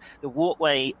 The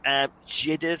walkway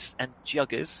jitters and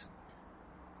juggers,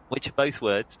 which are both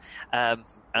words, and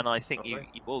I think you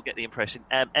all get the impression.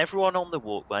 Everyone on the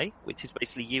walkway, which is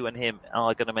basically you and him,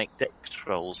 are going to make dex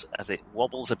rolls as it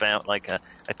wobbles about like a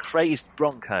crazed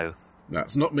bronco.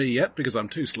 That's not me yet, because I'm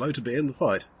too slow to be in the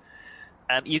fight.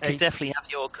 You can 8. definitely have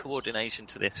your coordination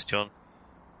to this, John.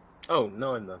 Oh,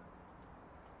 9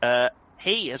 then.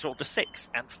 He has rolled a 6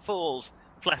 and falls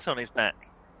flat on his back.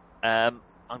 I'm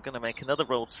going to make another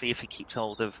roll to see if he keeps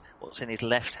hold of what's in his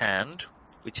left hand,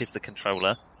 which is the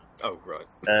controller. Oh, right.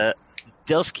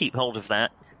 Does keep hold of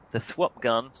that. The thwop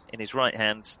gun in his right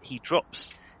hand, it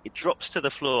drops to the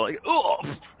floor.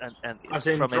 And As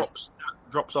in from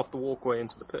drops off the walkway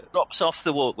into the pit. drops off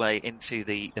the walkway into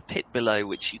the pit below,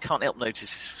 which you can't help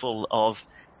notice is full of,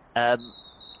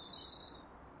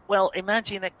 well,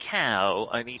 imagine a cow,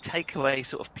 only take away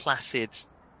sort of placid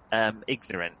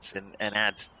ignorance and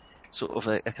add sort of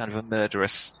a kind of a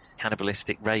murderous,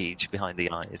 cannibalistic rage behind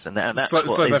the eyes. And that's so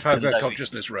what they've is had their below.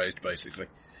 consciousness raised, basically.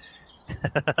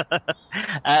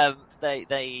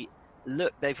 They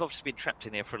look, they've obviously been trapped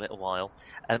in here for a little while.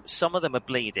 Some of them are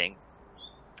bleeding.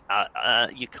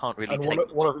 You can't really And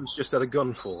take... one of them's just had a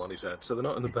gun fall on his head, so they're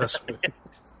not in the best mood.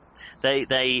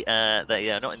 They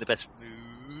are not in the best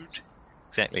mood.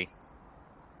 Exactly.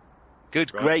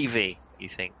 Good Right. gravy, you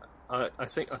think? I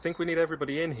think we need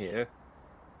everybody in here.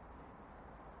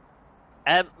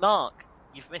 Mark,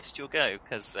 you've missed your go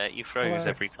because you froze Hello.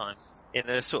 every time in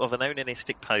a sort of an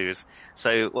onanistic pose.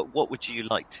 So, what would you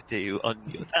like to do?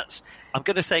 I'm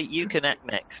going to say you can act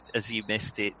next, as you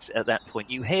missed it at that point.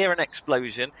 You hear an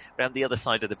explosion around the other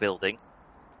side of the building,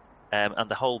 and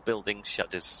the whole building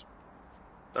shudders.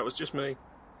 That was just me.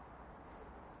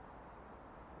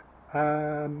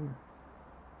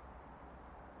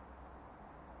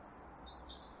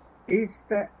 Is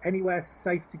there anywhere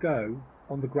safe to go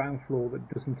on the ground floor that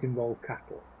doesn't involve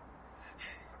cattle?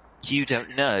 You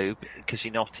don't know because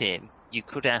you're not in. You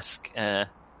could ask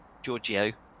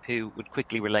Giorgio, who would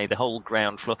quickly relay the whole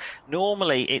ground floor.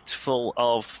 Normally, it's full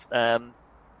of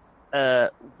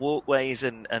walkways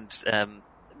and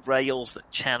rails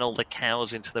that channel the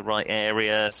cows into the right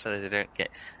area so they don't get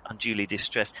unduly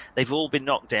distressed. They've all been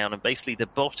knocked down, and basically the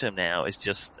bottom now is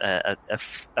just a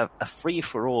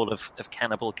free-for-all of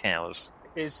cannibal cows.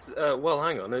 Well,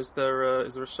 hang on. Is there a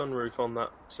sunroof on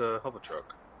that hover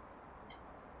truck?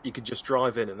 You could just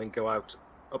drive in and then go up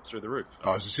through the roof.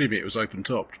 I was assuming it was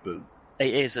open-topped, but...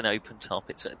 It is an open top.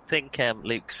 It's think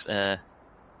Luke's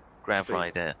Grav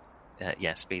Rider,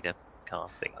 speeder car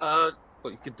thing.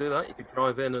 Well, you could do that. You could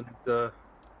drive in and put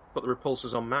the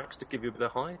repulsors on max to give you a bit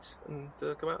of height and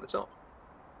come out the top.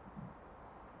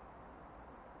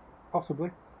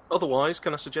 Possibly. Otherwise,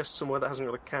 can I suggest somewhere that hasn't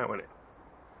got a cow in it?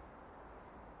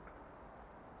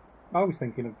 I was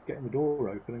thinking of getting the door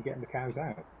open and getting the cows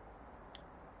out.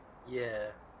 Yeah.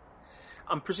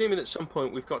 I'm presuming at some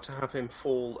point we've got to have him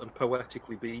fall and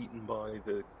poetically be eaten by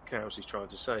the cows he's trying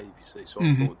to save, you see, so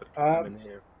I thought we'd better keep him in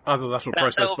here. Either that or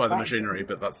processed by the that- machinery,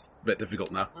 but that's a bit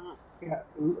difficult now. Yeah,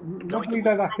 lovely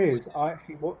though that is,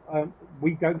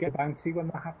 we don't get bounty when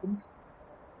that happens.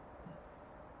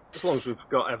 As long as we've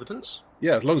got evidence.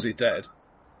 Yeah, as long as he's dead.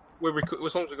 As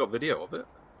long as we've got video of it.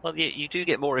 Well, you do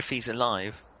get more if he's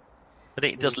alive, but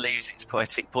it does lose its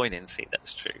poetic poignancy,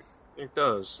 that's true. It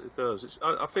does.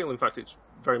 I feel, in fact, it's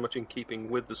very much in keeping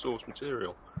with the source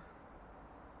material.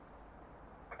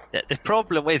 The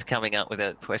problem with coming up with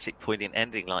a poetic poignant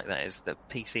ending like that is that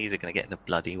PCs are going to get in the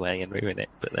bloody way and ruin it,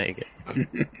 but there you go.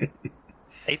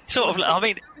 It's sort of,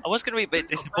 I was going to be a bit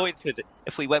disappointed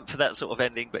if we went for that sort of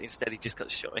ending, but instead he just got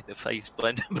shot in the face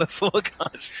by number 4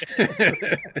 card.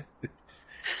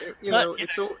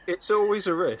 It's always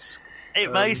a risk.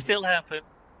 It may still happen.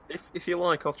 If you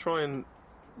like, I'll try and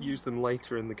use them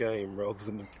later in the game rather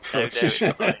than No, first.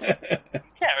 Carry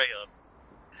on.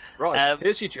 Right,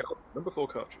 here's your job. Number 4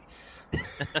 cartridge.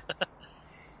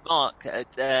 Mark,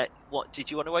 what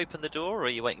did you want to open the door, or are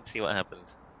you waiting to see what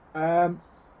happens?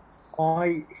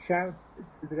 I shout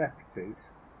to the deputies,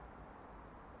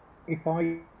 if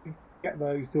I get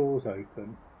those doors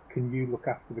open, can you look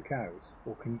after the cows?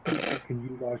 Or can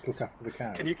you guys look after the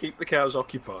cows? Can you keep the cows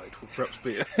occupied? Would perhaps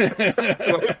be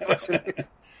it.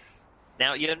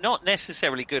 Now, you're not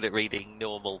necessarily good at reading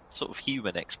normal sort of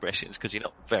human expressions because you're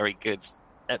not very good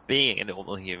at being a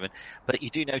normal human, but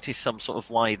you do notice some sort of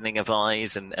widening of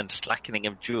eyes and slackening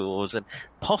of jaws and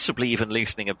possibly even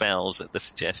loosening of bowels at the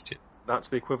suggestion. That's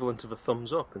the equivalent of a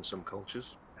thumbs up in some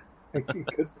cultures. It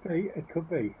could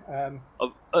be. I'm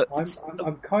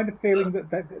kind of feeling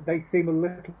that they seem a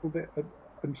little bit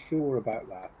unsure about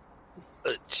that.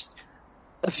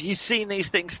 Have you seen these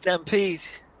things stampede?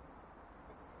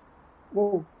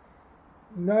 Well,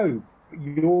 no,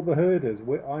 you're the herders.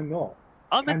 I'm not.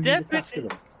 I'm a Can you look after deputy.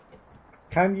 them?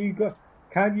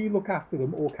 Can you look after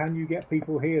them, or can you get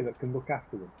people here that can look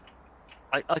after them?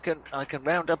 I can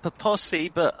round up a posse,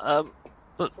 but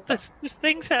there's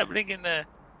things happening in there.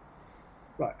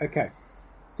 Right. Okay.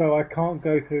 So I can't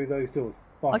go through those doors.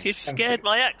 Fine. You've scared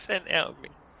my accent out of me.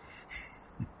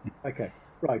 Okay,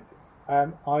 right.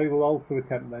 I will also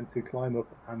attempt then to climb up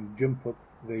and jump up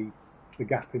the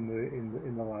gap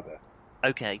in the ladder.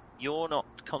 Okay, you're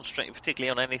not concentrating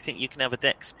particularly on anything. You can have a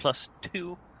Dex +2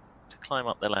 to climb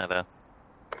up the ladder.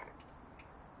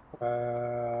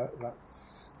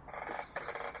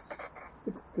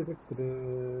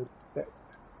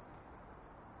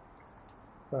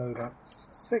 So that's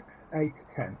 6, 8,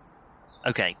 10.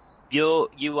 Okay, you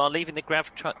are leaving the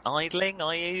grav truck idling,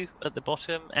 are you, at the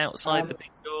bottom, outside the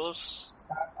big doors?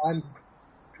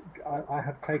 I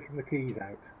have taken the keys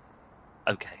out.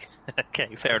 Okay,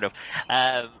 okay, fair enough.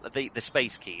 The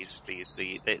space keys, the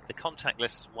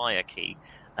contactless wire key,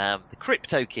 the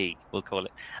crypto key, we'll call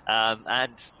it,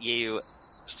 and you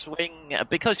swing,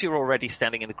 because you're already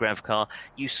standing in the grav car,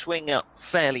 you swing up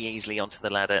fairly easily onto the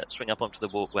ladder, swing up onto the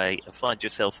walkway, and find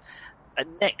yourself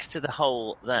next to the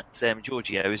hole that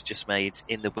Giorgio has just made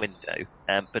in the window.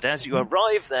 But as you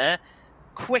arrive there,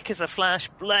 quick as a flash,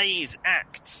 Blaze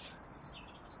acts.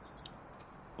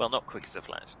 Well, not quick as a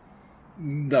flash.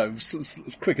 No,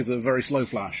 quick as a very slow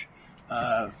flash.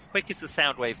 Quick is the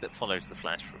sound wave that follows the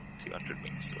flash from 200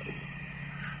 meters away.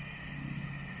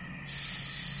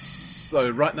 So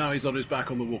right now he's on his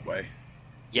back on the walkway.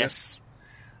 Yes.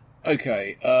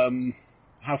 Okay.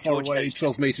 How far away?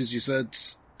 12 meters, you said?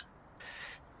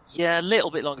 Yeah, a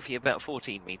little bit longer for you, about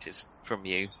 14 meters from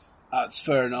you. That's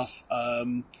fair enough.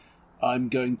 I'm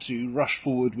going to rush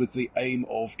forward with the aim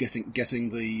of getting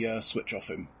the switch off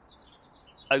him.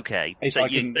 Okay.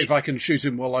 If I can shoot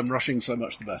him while I'm rushing, so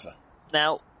much the better.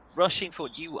 Now, rushing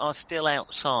forward, you are still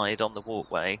outside on the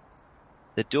walkway.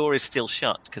 The door is still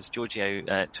shut because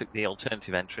Giorgio took the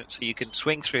alternative entrance, so you can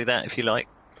swing through that if you like.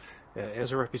 Yeah, he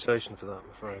has a reputation for that, I'm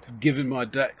afraid. Given my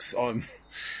dex, I'm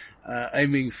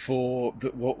aiming for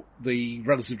the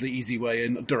relatively easy way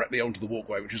in, directly onto the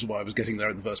walkway, which is why I was getting there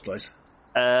in the first place.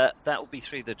 That will be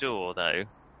through the door, though.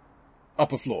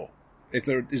 Upper floor. Is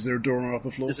there a door on the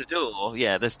upper floor? There's a door,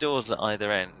 yeah, there's doors at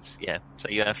either ends, yeah. So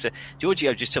you have to...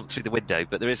 Giorgio just jumped through the window,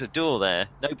 but there is a door there.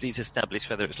 Nobody's established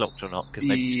whether it's locked or not, because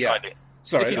nobody's tried it.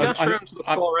 Sorry, if you dash around to the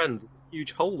far end,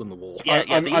 huge hole in the wall. Yeah,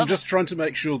 I'm just trying to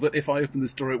make sure that if I open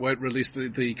this door, it won't release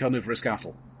the carnivorous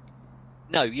cattle.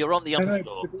 No, you're on the upper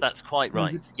floor. That's quite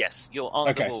right. Yes, you're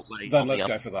on the walkway. Then let's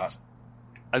go for that.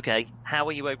 Okay, how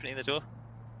are you opening the door?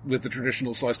 With the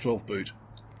traditional size 12 boot.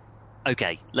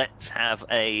 Okay, let's have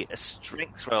a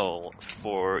strength roll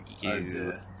for you. Oh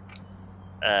dear.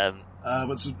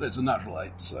 It's a natural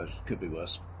 8, so it could be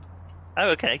worse.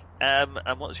 Oh, okay.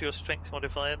 And what's your strength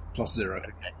modifier? +0.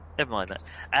 Okay, never mind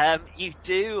that. You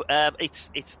do.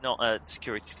 It's not a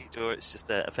security door. It's just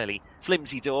a fairly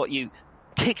flimsy door. You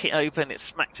kick it open. It's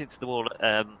smacked into the wall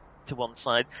to one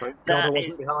side. Thank God I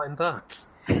wasn't behind that.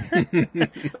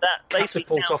 That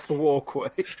basically catapult off the walkway.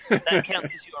 That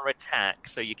counts as your attack,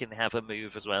 so you can have a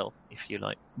move as well if you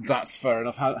like. That's fair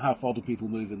enough. How far do people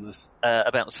move in this?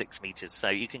 About 6 meters, so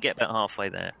you can get about halfway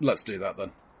there. Let's do that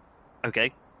then.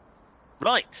 Okay.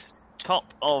 Right.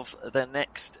 Top of the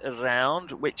next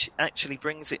round, which actually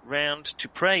brings it round to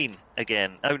Prane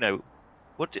again. Oh no.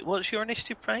 What's your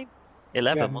initiative, Prane?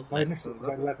 11, wasn't it?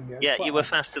 11, yeah, you were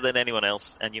faster than anyone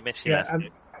else, and you missed your last go.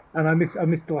 And I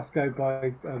missed the last go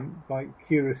by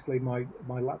curiously my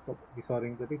laptop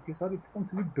deciding that it decided to want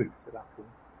to reboot at that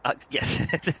point.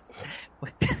 Yes.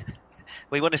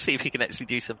 We want to see if you can actually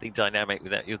do something dynamic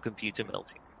without your computer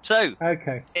melting. So,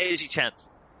 okay. Here's your chance.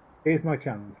 Here's my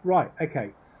chance. Right,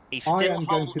 okay. He's still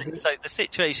holding. So the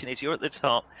situation is you're at the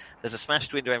top, there's a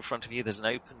smashed window in front of you, there's an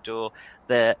open door.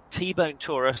 The T-Bone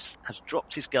Taurus has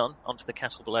dropped his gun onto the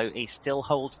castle below. He still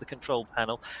holds the control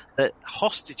panel. The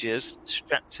hostages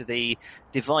strapped to the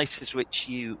devices which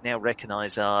you now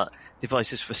recognise are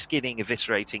devices for skinning,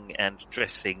 eviscerating and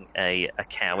dressing a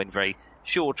cow in very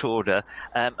short order,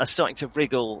 are starting to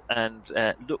wriggle and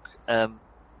look... a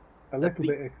little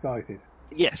bit excited.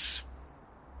 Yes.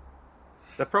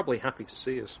 They're probably happy to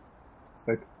see us.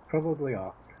 They probably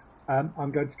are.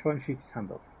 I'm going to try and shoot his hand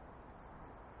off.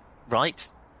 Right.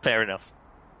 Fair enough.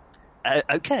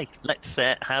 Okay. Let's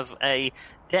have a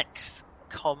Dex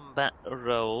combat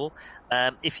roll.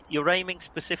 If you're aiming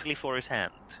specifically for his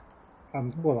hand.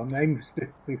 I'm aiming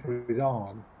specifically for his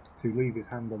arm to leave his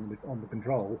hand on the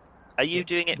control. Are you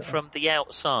doing it from the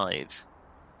outside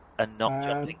and not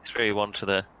jumping through onto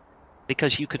the...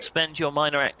 Because you could spend your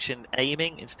minor action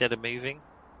aiming instead of moving?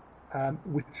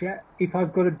 If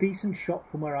I've got a decent shot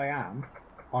from where I am,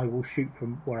 I will shoot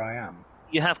from where I am.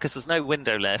 You have, because there's no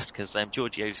window left, because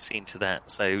Giorgio's seen to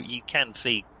that, so you can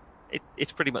see...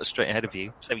 It's pretty much straight ahead of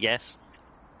you, so yes.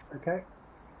 Okay.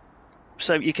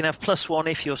 So you can have +1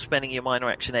 if you're spending your minor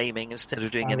action aiming instead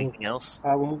of doing anything else.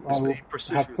 I will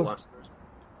Precision have blaster.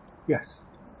 Yes.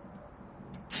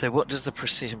 So what does the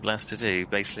precision blaster do?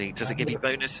 Basically, does it give you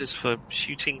bonuses for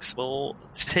shooting small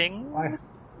things?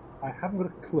 I haven't got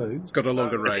a clue. It's got a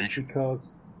longer range. Because...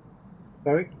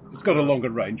 Sorry? It's got a longer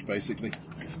range, basically.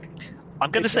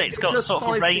 I'm going to say it's got just sort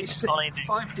of range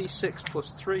 5d6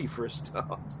 plus 3 for a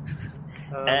start.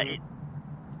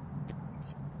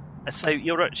 So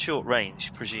you're at short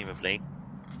range, presumably.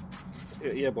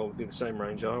 Yeah, well, it'd be the same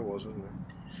range I was, wouldn't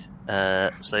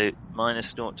it? So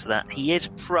 -0 to that. He is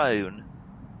prone.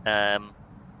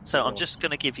 So I'm just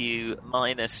going to give you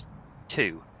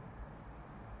 -2.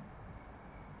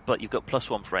 But you've got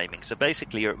 +1 for aiming. So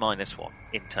basically you're at -1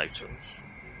 in total.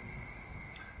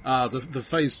 The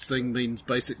phased thing means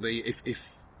basically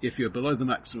if you're below the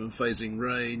maximum phasing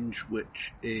range,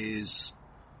 which is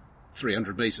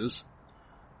 300 meters,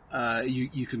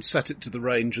 you can set it to the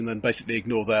range and then basically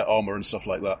ignore their armor and stuff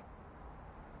like that.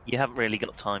 You haven't really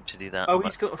got time to do that. Oh,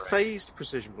 he's got a phased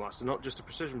precision blaster, not just a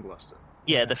precision blaster.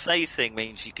 Yeah, the phase thing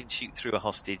means you can shoot through a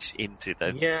hostage into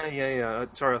them. Yeah.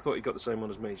 Sorry, I thought you got the same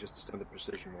one as me, just the standard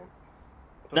precision one.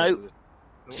 No.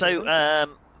 So,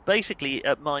 basically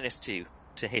at -2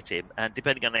 to hit him, and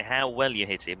depending on how well you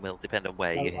hit him will depend on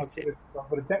where you hit him. I've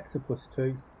got a Dex of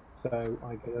 +2, so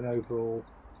I get an overall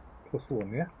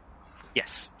 +1, yeah?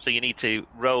 Yes, so you need to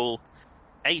roll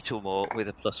 8 or more with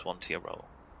a +1 to your roll.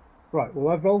 Right, well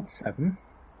I've rolled 7.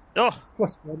 Oh!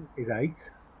 +1 is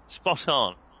 8. Spot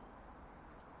on.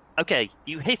 Okay,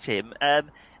 you hit him.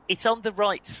 It's on the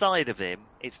right side of him.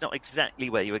 It's not exactly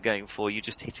where you were going for. You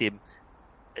just hit him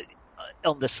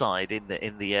on the side, in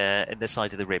the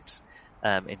side of the ribs,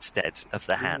 instead of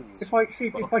the hands. If I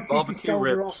shoot his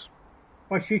shoulder off,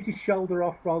 if I shoot his shoulder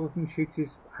off rather than shoot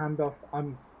his hand off,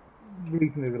 I'm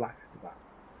reasonably relaxed to that.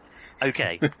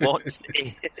 Okay,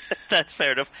 that's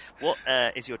fair enough. What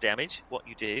is your damage? What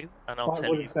you do, and I'll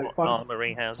tell you what armour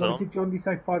he has on. Did John, you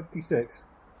say 5d6?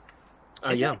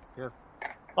 Yeah.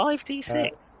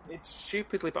 5d6. It's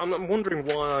stupidly, but I'm wondering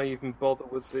why I even bother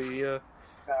with the.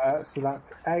 So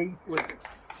that's 8. With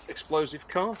explosive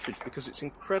cartridge, because it's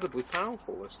incredibly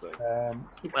powerful. This thing.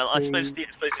 Well, I suppose the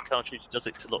explosive cartridge does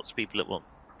it to lots of people at once.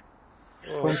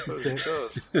 Oh, I suppose it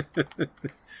does.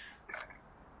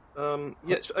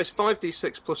 It's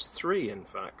 5d6 plus 3, in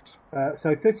fact.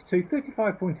 So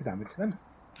 35 points of damage then.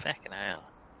 Fucking hell.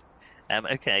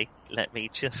 Okay, let me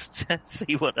just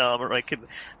see what armour I can...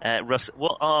 Russ,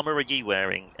 what armour are you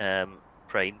wearing,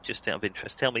 Crane? Just out of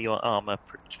interest. Tell me your armour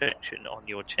protection on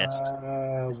your chest.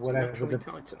 Whatever.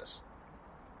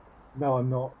 No, I'm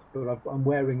not, but I'm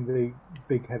wearing the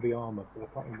big heavy armour, but I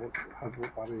can't remember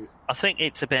what that is. I think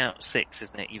it's about 6,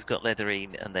 isn't it? You've got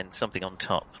leatherine and then something on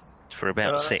top. For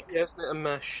about 6. Yeah, isn't it a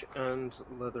mesh and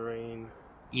leatherine?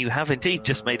 You have indeed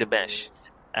just made a mesh.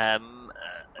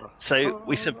 So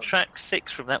we subtract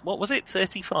 6 from that. What was it?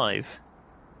 35?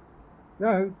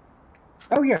 No.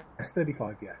 Oh yes,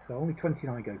 35. Yes. So only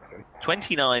 29 goes through.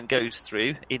 29 goes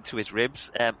through into his ribs.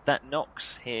 That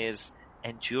knocks his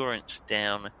endurance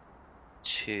down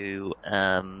to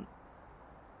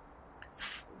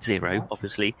 0,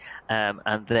 obviously.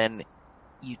 And then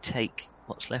you take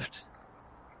what's left.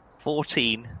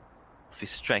 14 of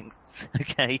his strength,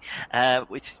 okay,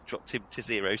 which dropped him to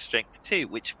 0, strength 2,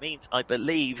 which means I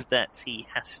believe that he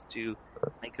has to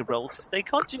make a roll to stay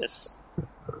conscious.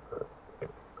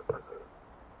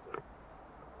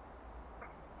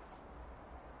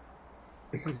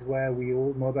 This is where we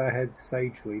all nod our heads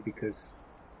sagely because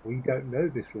we don't know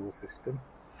this rule system.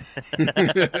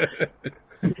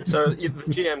 So the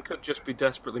GM could just be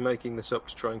desperately making this up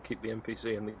to try and keep the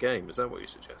NPC in the game. Is that what you're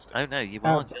suggesting? Oh no, you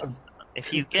are just...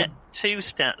 If you get 2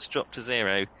 stats dropped to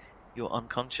 0, you're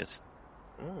unconscious.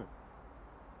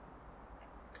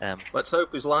 Let's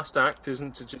hope his last act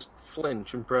isn't to just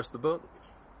flinch and press the button.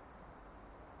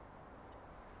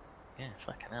 Yeah,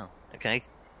 fucking hell. Okay.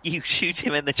 You shoot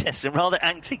him in the chest and rather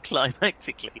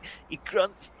anticlimactically, he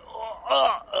grunts...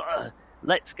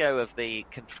 lets go of the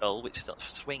control, which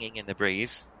starts swinging in the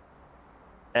breeze,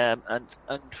 and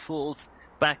falls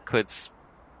backwards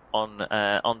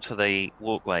onto the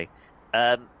walkway.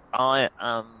 It's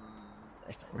not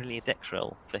really a dex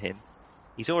roll for him.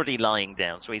 He's already lying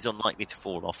down, so he's unlikely to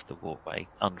fall off the walkway,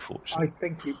 unfortunately.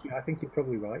 I think you're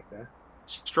probably right there.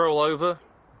 Stroll over,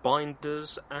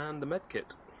 binders, and the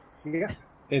medkit. Yeah.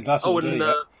 That's all.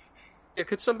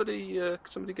 Could somebody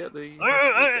get the?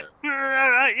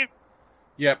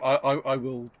 Yep, I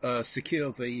will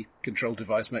secure the control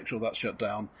device, make sure that's shut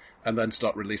down, and then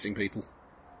start releasing people.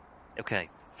 Okay.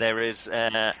 There is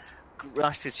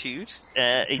gratitude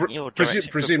in your direction.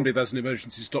 Presumably, there's an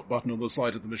emergency stop button on the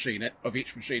side of the machine of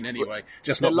each machine anyway,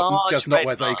 just not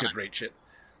where they could reach it.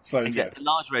 So exactly. The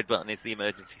large red button is the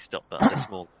emergency stop button, the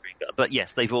small green button. But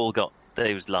yes, they've all got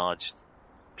those large,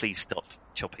 please stop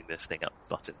chopping this thing up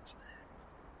buttons.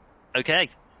 Okay,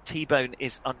 T-Bone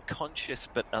is unconscious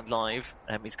but alive.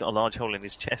 He's got a large hole in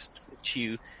his chest, which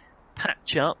you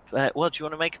patch up. Well, do you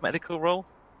want to make a medical roll?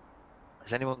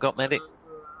 Has anyone got medic?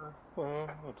 I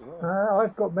don't know.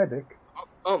 I've got medic.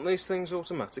 Aren't these things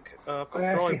automatic? I've got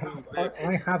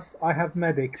I have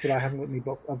medic, but I haven't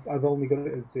got any. I've only got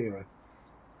it at 0.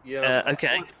 Yeah.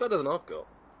 Okay. Well, it's better than I've got.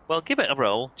 Well, give it a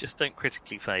roll. Just don't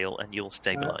critically fail, and you'll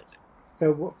stabilise it.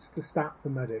 So what's the stat for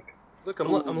medic? Look, I'm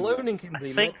loaning him.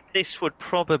 I think this would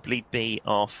probably be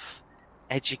off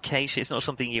education. It's not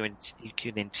something you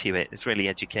can intuit. It's really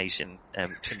education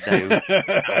to know.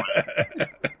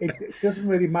 It doesn't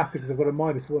really matter because I've got a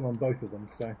 -1 on both of them.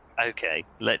 So okay,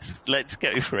 let's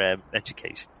go for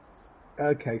education.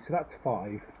 Okay, so that's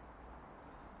 5.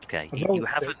 Okay, you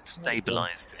haven't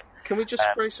stabilised him. Can we just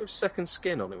spray some second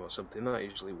skin on him or something? That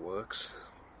usually works.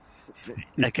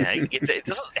 Okay, it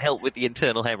doesn't help with the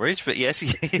internal hemorrhage, but yes,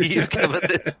 you've covered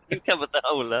the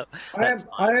whole up.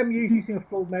 I am using a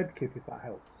full med kit if that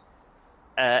helps.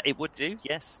 It would do,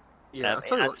 yes. Yeah, I'll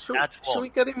tell you what, shall we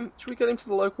get him to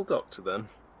the local doctor then?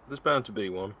 There's bound to be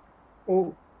one.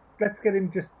 Or let's get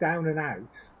him just down and out.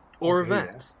 Or a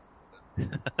vet.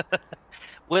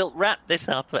 We'll wrap this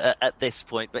up at this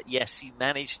point, but yes, you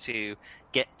managed to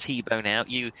get T-Bone out.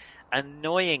 You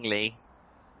annoyingly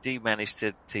do manage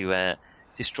to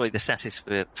destroy the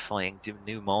satisfying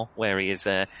denouement, where he is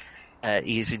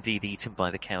indeed eaten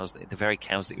by the cows, the very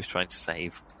cows that he was trying to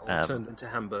save. Turned into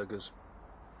hamburgers.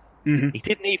 Mm-hmm. He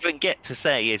didn't even get to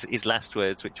say his last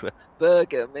words, which were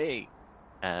 "burger me."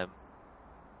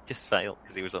 Just failed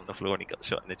because he was on the floor and he got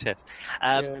shot in the chest.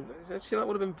 See, that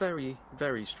would have been very,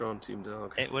 very Strontium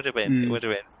Dog. It would have been. It would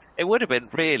have been. It would have been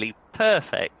really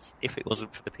perfect if it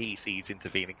wasn't for the PCs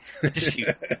intervening. Just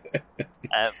shoot.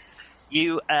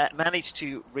 You managed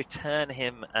to return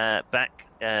him back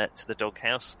to the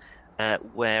doghouse,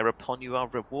 whereupon you are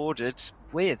rewarded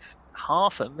with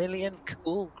 500,000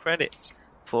 cool credits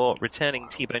for returning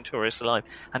T-Bone Torres alive,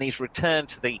 and he's returned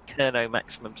to the Kerno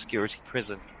maximum security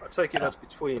prison. I take it that's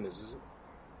between us, is it?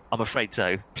 I'm afraid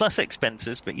so. Plus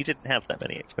expenses, but you didn't have that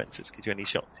many expenses because you only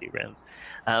shot 2 rounds.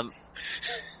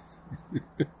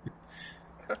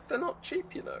 They're not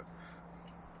cheap, you know.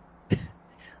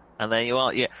 And there you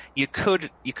are. Yeah, you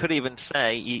could even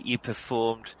say you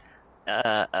performed.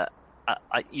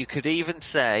 You could even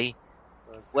say,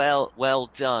 well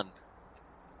done.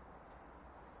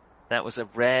 That was a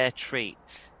rare treat.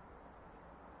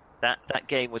 That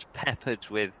game was peppered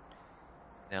with,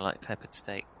 like peppered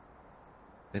steak,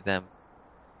 with them.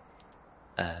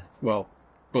 Well,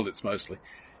 bullets mostly.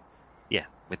 Yeah,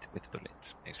 with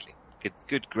bullets mostly.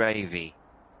 Good gravy.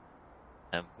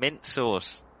 Mint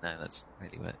sauce. No, that's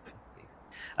really work.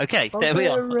 Okay, there we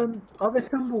are. Are there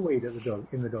tumbleweed in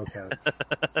the doghouse?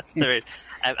 There is.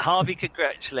 Harvey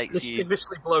congratulates you.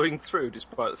 Mysteriously blowing through,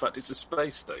 despite the fact it's a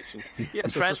space station.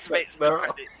 Yes,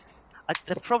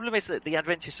 the problem is that the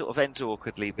adventure sort of ends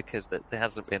awkwardly because there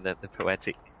hasn't been the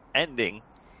poetic ending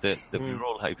that we were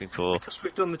all hoping for. Because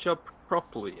we've done the job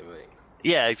properly, you mean?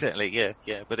 Yeah, exactly. Yeah,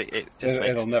 but it just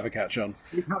it'll never catch on.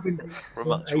 For a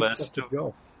much worse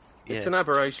job. Yeah. It's an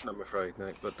aberration, I'm afraid,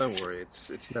 Nick, but don't worry, it's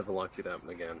never likely to happen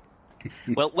again.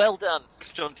 Well done,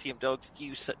 Strontium Dogs.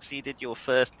 You succeeded your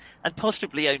first and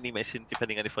possibly only mission,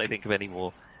 depending on if I think of any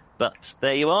more. But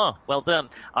there you are. Well done.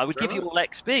 I would give you all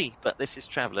XP, but this is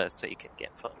Traveller, so you can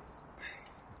get funds.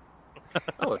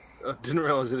 I didn't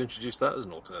realise it introduced that as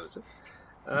an alternative.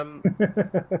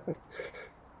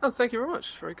 Thank you very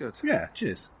much. Very good. Yeah,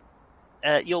 cheers.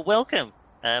 You're welcome.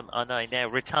 And I now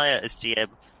retire as GM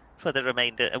for the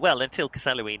remainder, until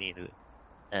Cathalowini,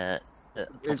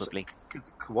 probably.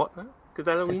 What now?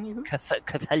 Cathalowini?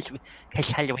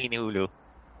 Cathalowini.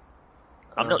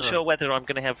 I'm not sure whether I'm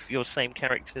going to have your same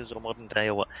characters or modern day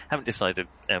or what. Haven't decided,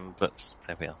 but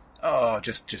there we are. Oh,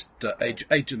 just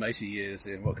age them 80 years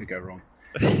in. What could go wrong?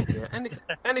 Yeah,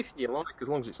 anything you like, as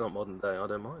long as it's not modern day, I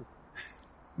don't mind.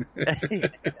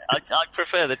 I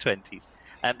prefer the 20s.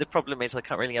 The problem is I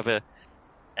can't really have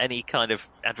any kind of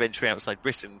adventure outside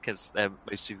Britain because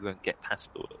most of you won't get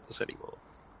passports anymore.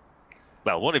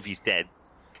 Well, one of you's dead,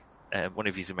 one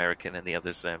of you's American, and the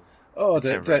other's. Des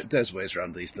ways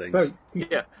around these things. So,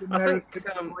 I think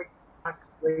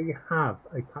actually have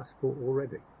a passport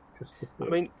already. I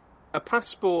mean, a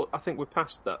passport. I think we're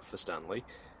past that for Stanley.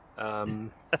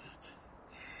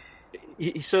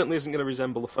 He certainly isn't going to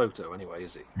resemble the photo anyway,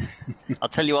 is he? I'll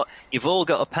tell you what, you've all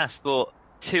got a passport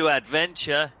to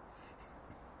adventure.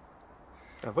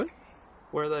 Have we?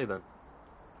 Where are they then?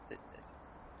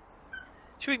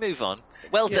 Should we move on?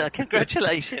 Well done.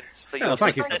 Congratulations for your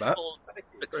thank you for that.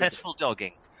 successful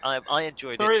dogging. I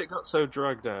enjoyed Sorry it. it got so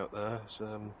dragged out there.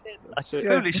 I A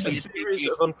foolishly series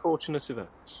of unfortunate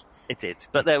events. It did,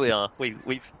 but there we are. We've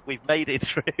made it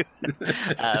through.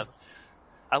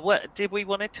 Did we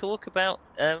want to talk about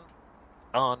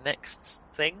our next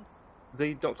thing?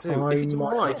 The Doctor Who. If it's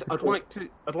all right, I'd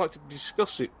like to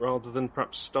discuss it rather than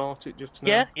perhaps start it just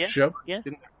now. Yeah. Sure. Yeah.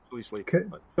 Didn't actually sleep.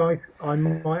 Guys, I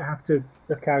might have to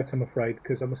look out, I'm afraid,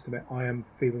 because I must admit I am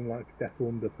feeling like Death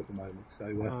Wonder at the moment.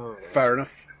 So Fair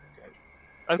enough.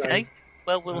 Okay.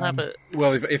 Well, we'll have a.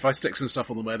 Well, if I stick some stuff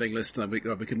on the mailing list, then we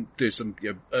can do some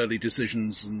early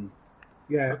decisions and.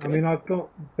 yeah, Okay. I mean I've got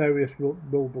various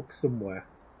rule books somewhere,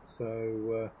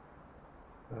 so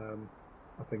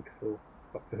I think for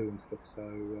Doctor Who and stuff.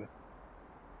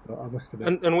 So I must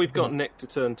admit, And we've got Nick to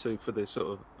turn to for this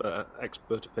sort of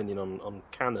expert opinion on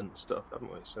canon stuff,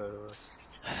 haven't we? So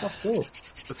of course.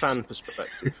 the fan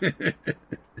perspective.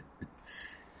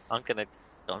 I'm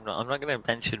not gonna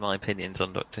mention my opinions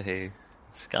on Doctor Who.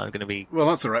 I'm gonna be. Well,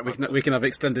 that's all right. We can have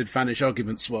extended fanish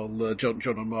arguments while John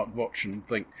and Mark watch and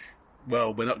think.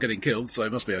 Well, we're not getting killed, so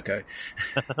it must be okay.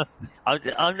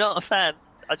 I'm not a fan.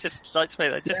 I just like to say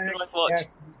that just because I've watched.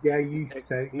 Yeah, you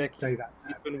say Nick, say that.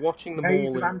 You've been watching them Hey,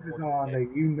 all in Andrews one are day.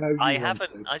 they? You know. I you want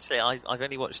haven't to. actually. I've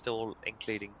only watched all,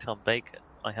 including Tom Baker.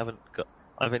 I've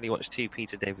only watched 2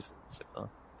 Peter Davisons so far.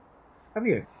 Have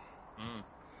you? Mm.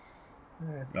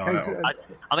 Yeah. Oh, Hey, no.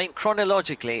 I mean,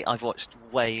 chronologically, I've watched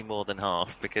way more than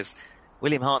half because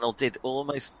William Hartnell did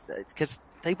almost because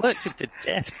they worked him to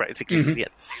death practically. He had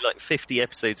to do like 50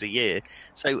 episodes a year,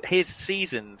 so his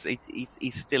seasons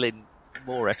he's still in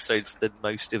more episodes than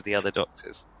most of the other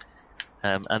Doctors.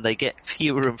 And they get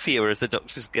fewer and fewer as the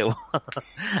Doctors go on.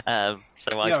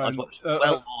 So I've watched well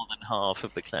more than half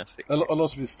of the classics. A lot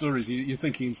of his stories, you're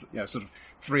thinking, sort of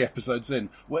 3 episodes in.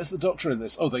 Where's the Doctor in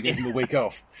this? Oh, they gave him a week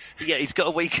off. Yeah, he's got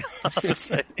a week off.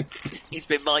 So he's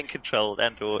been mind controlled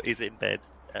and/or is in bed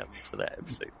for that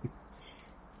episode.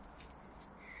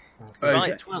 Okay.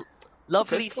 Right, well,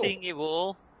 lovely Okay, cool. seeing you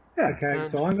all. Okay,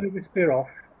 so I'm going to disappear off.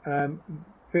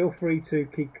 Feel free to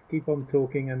keep on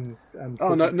talking and.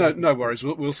 Oh, no worries.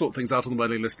 We'll sort things out on the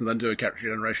mailing list and then do a character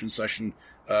generation session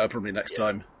probably next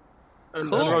time. And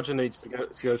Cool. Roger needs to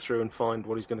go through and find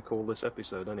what he's going to call this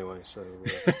episode anyway. So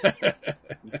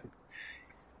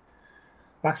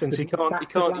since he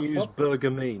can't use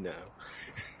Bergamy now.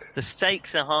 The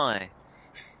stakes are high.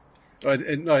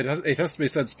 No, it has to be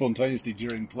said spontaneously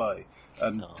during play,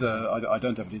 and I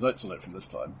don't have any notes on it from this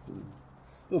time.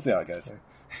 We'll see how it goes.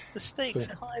 The stakes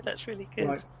are high. That's really good.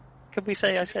 Right. Can we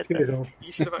say I said Cheers that? all.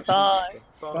 You should have actually. Bye.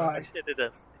 Bye. I should have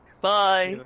done. Bye.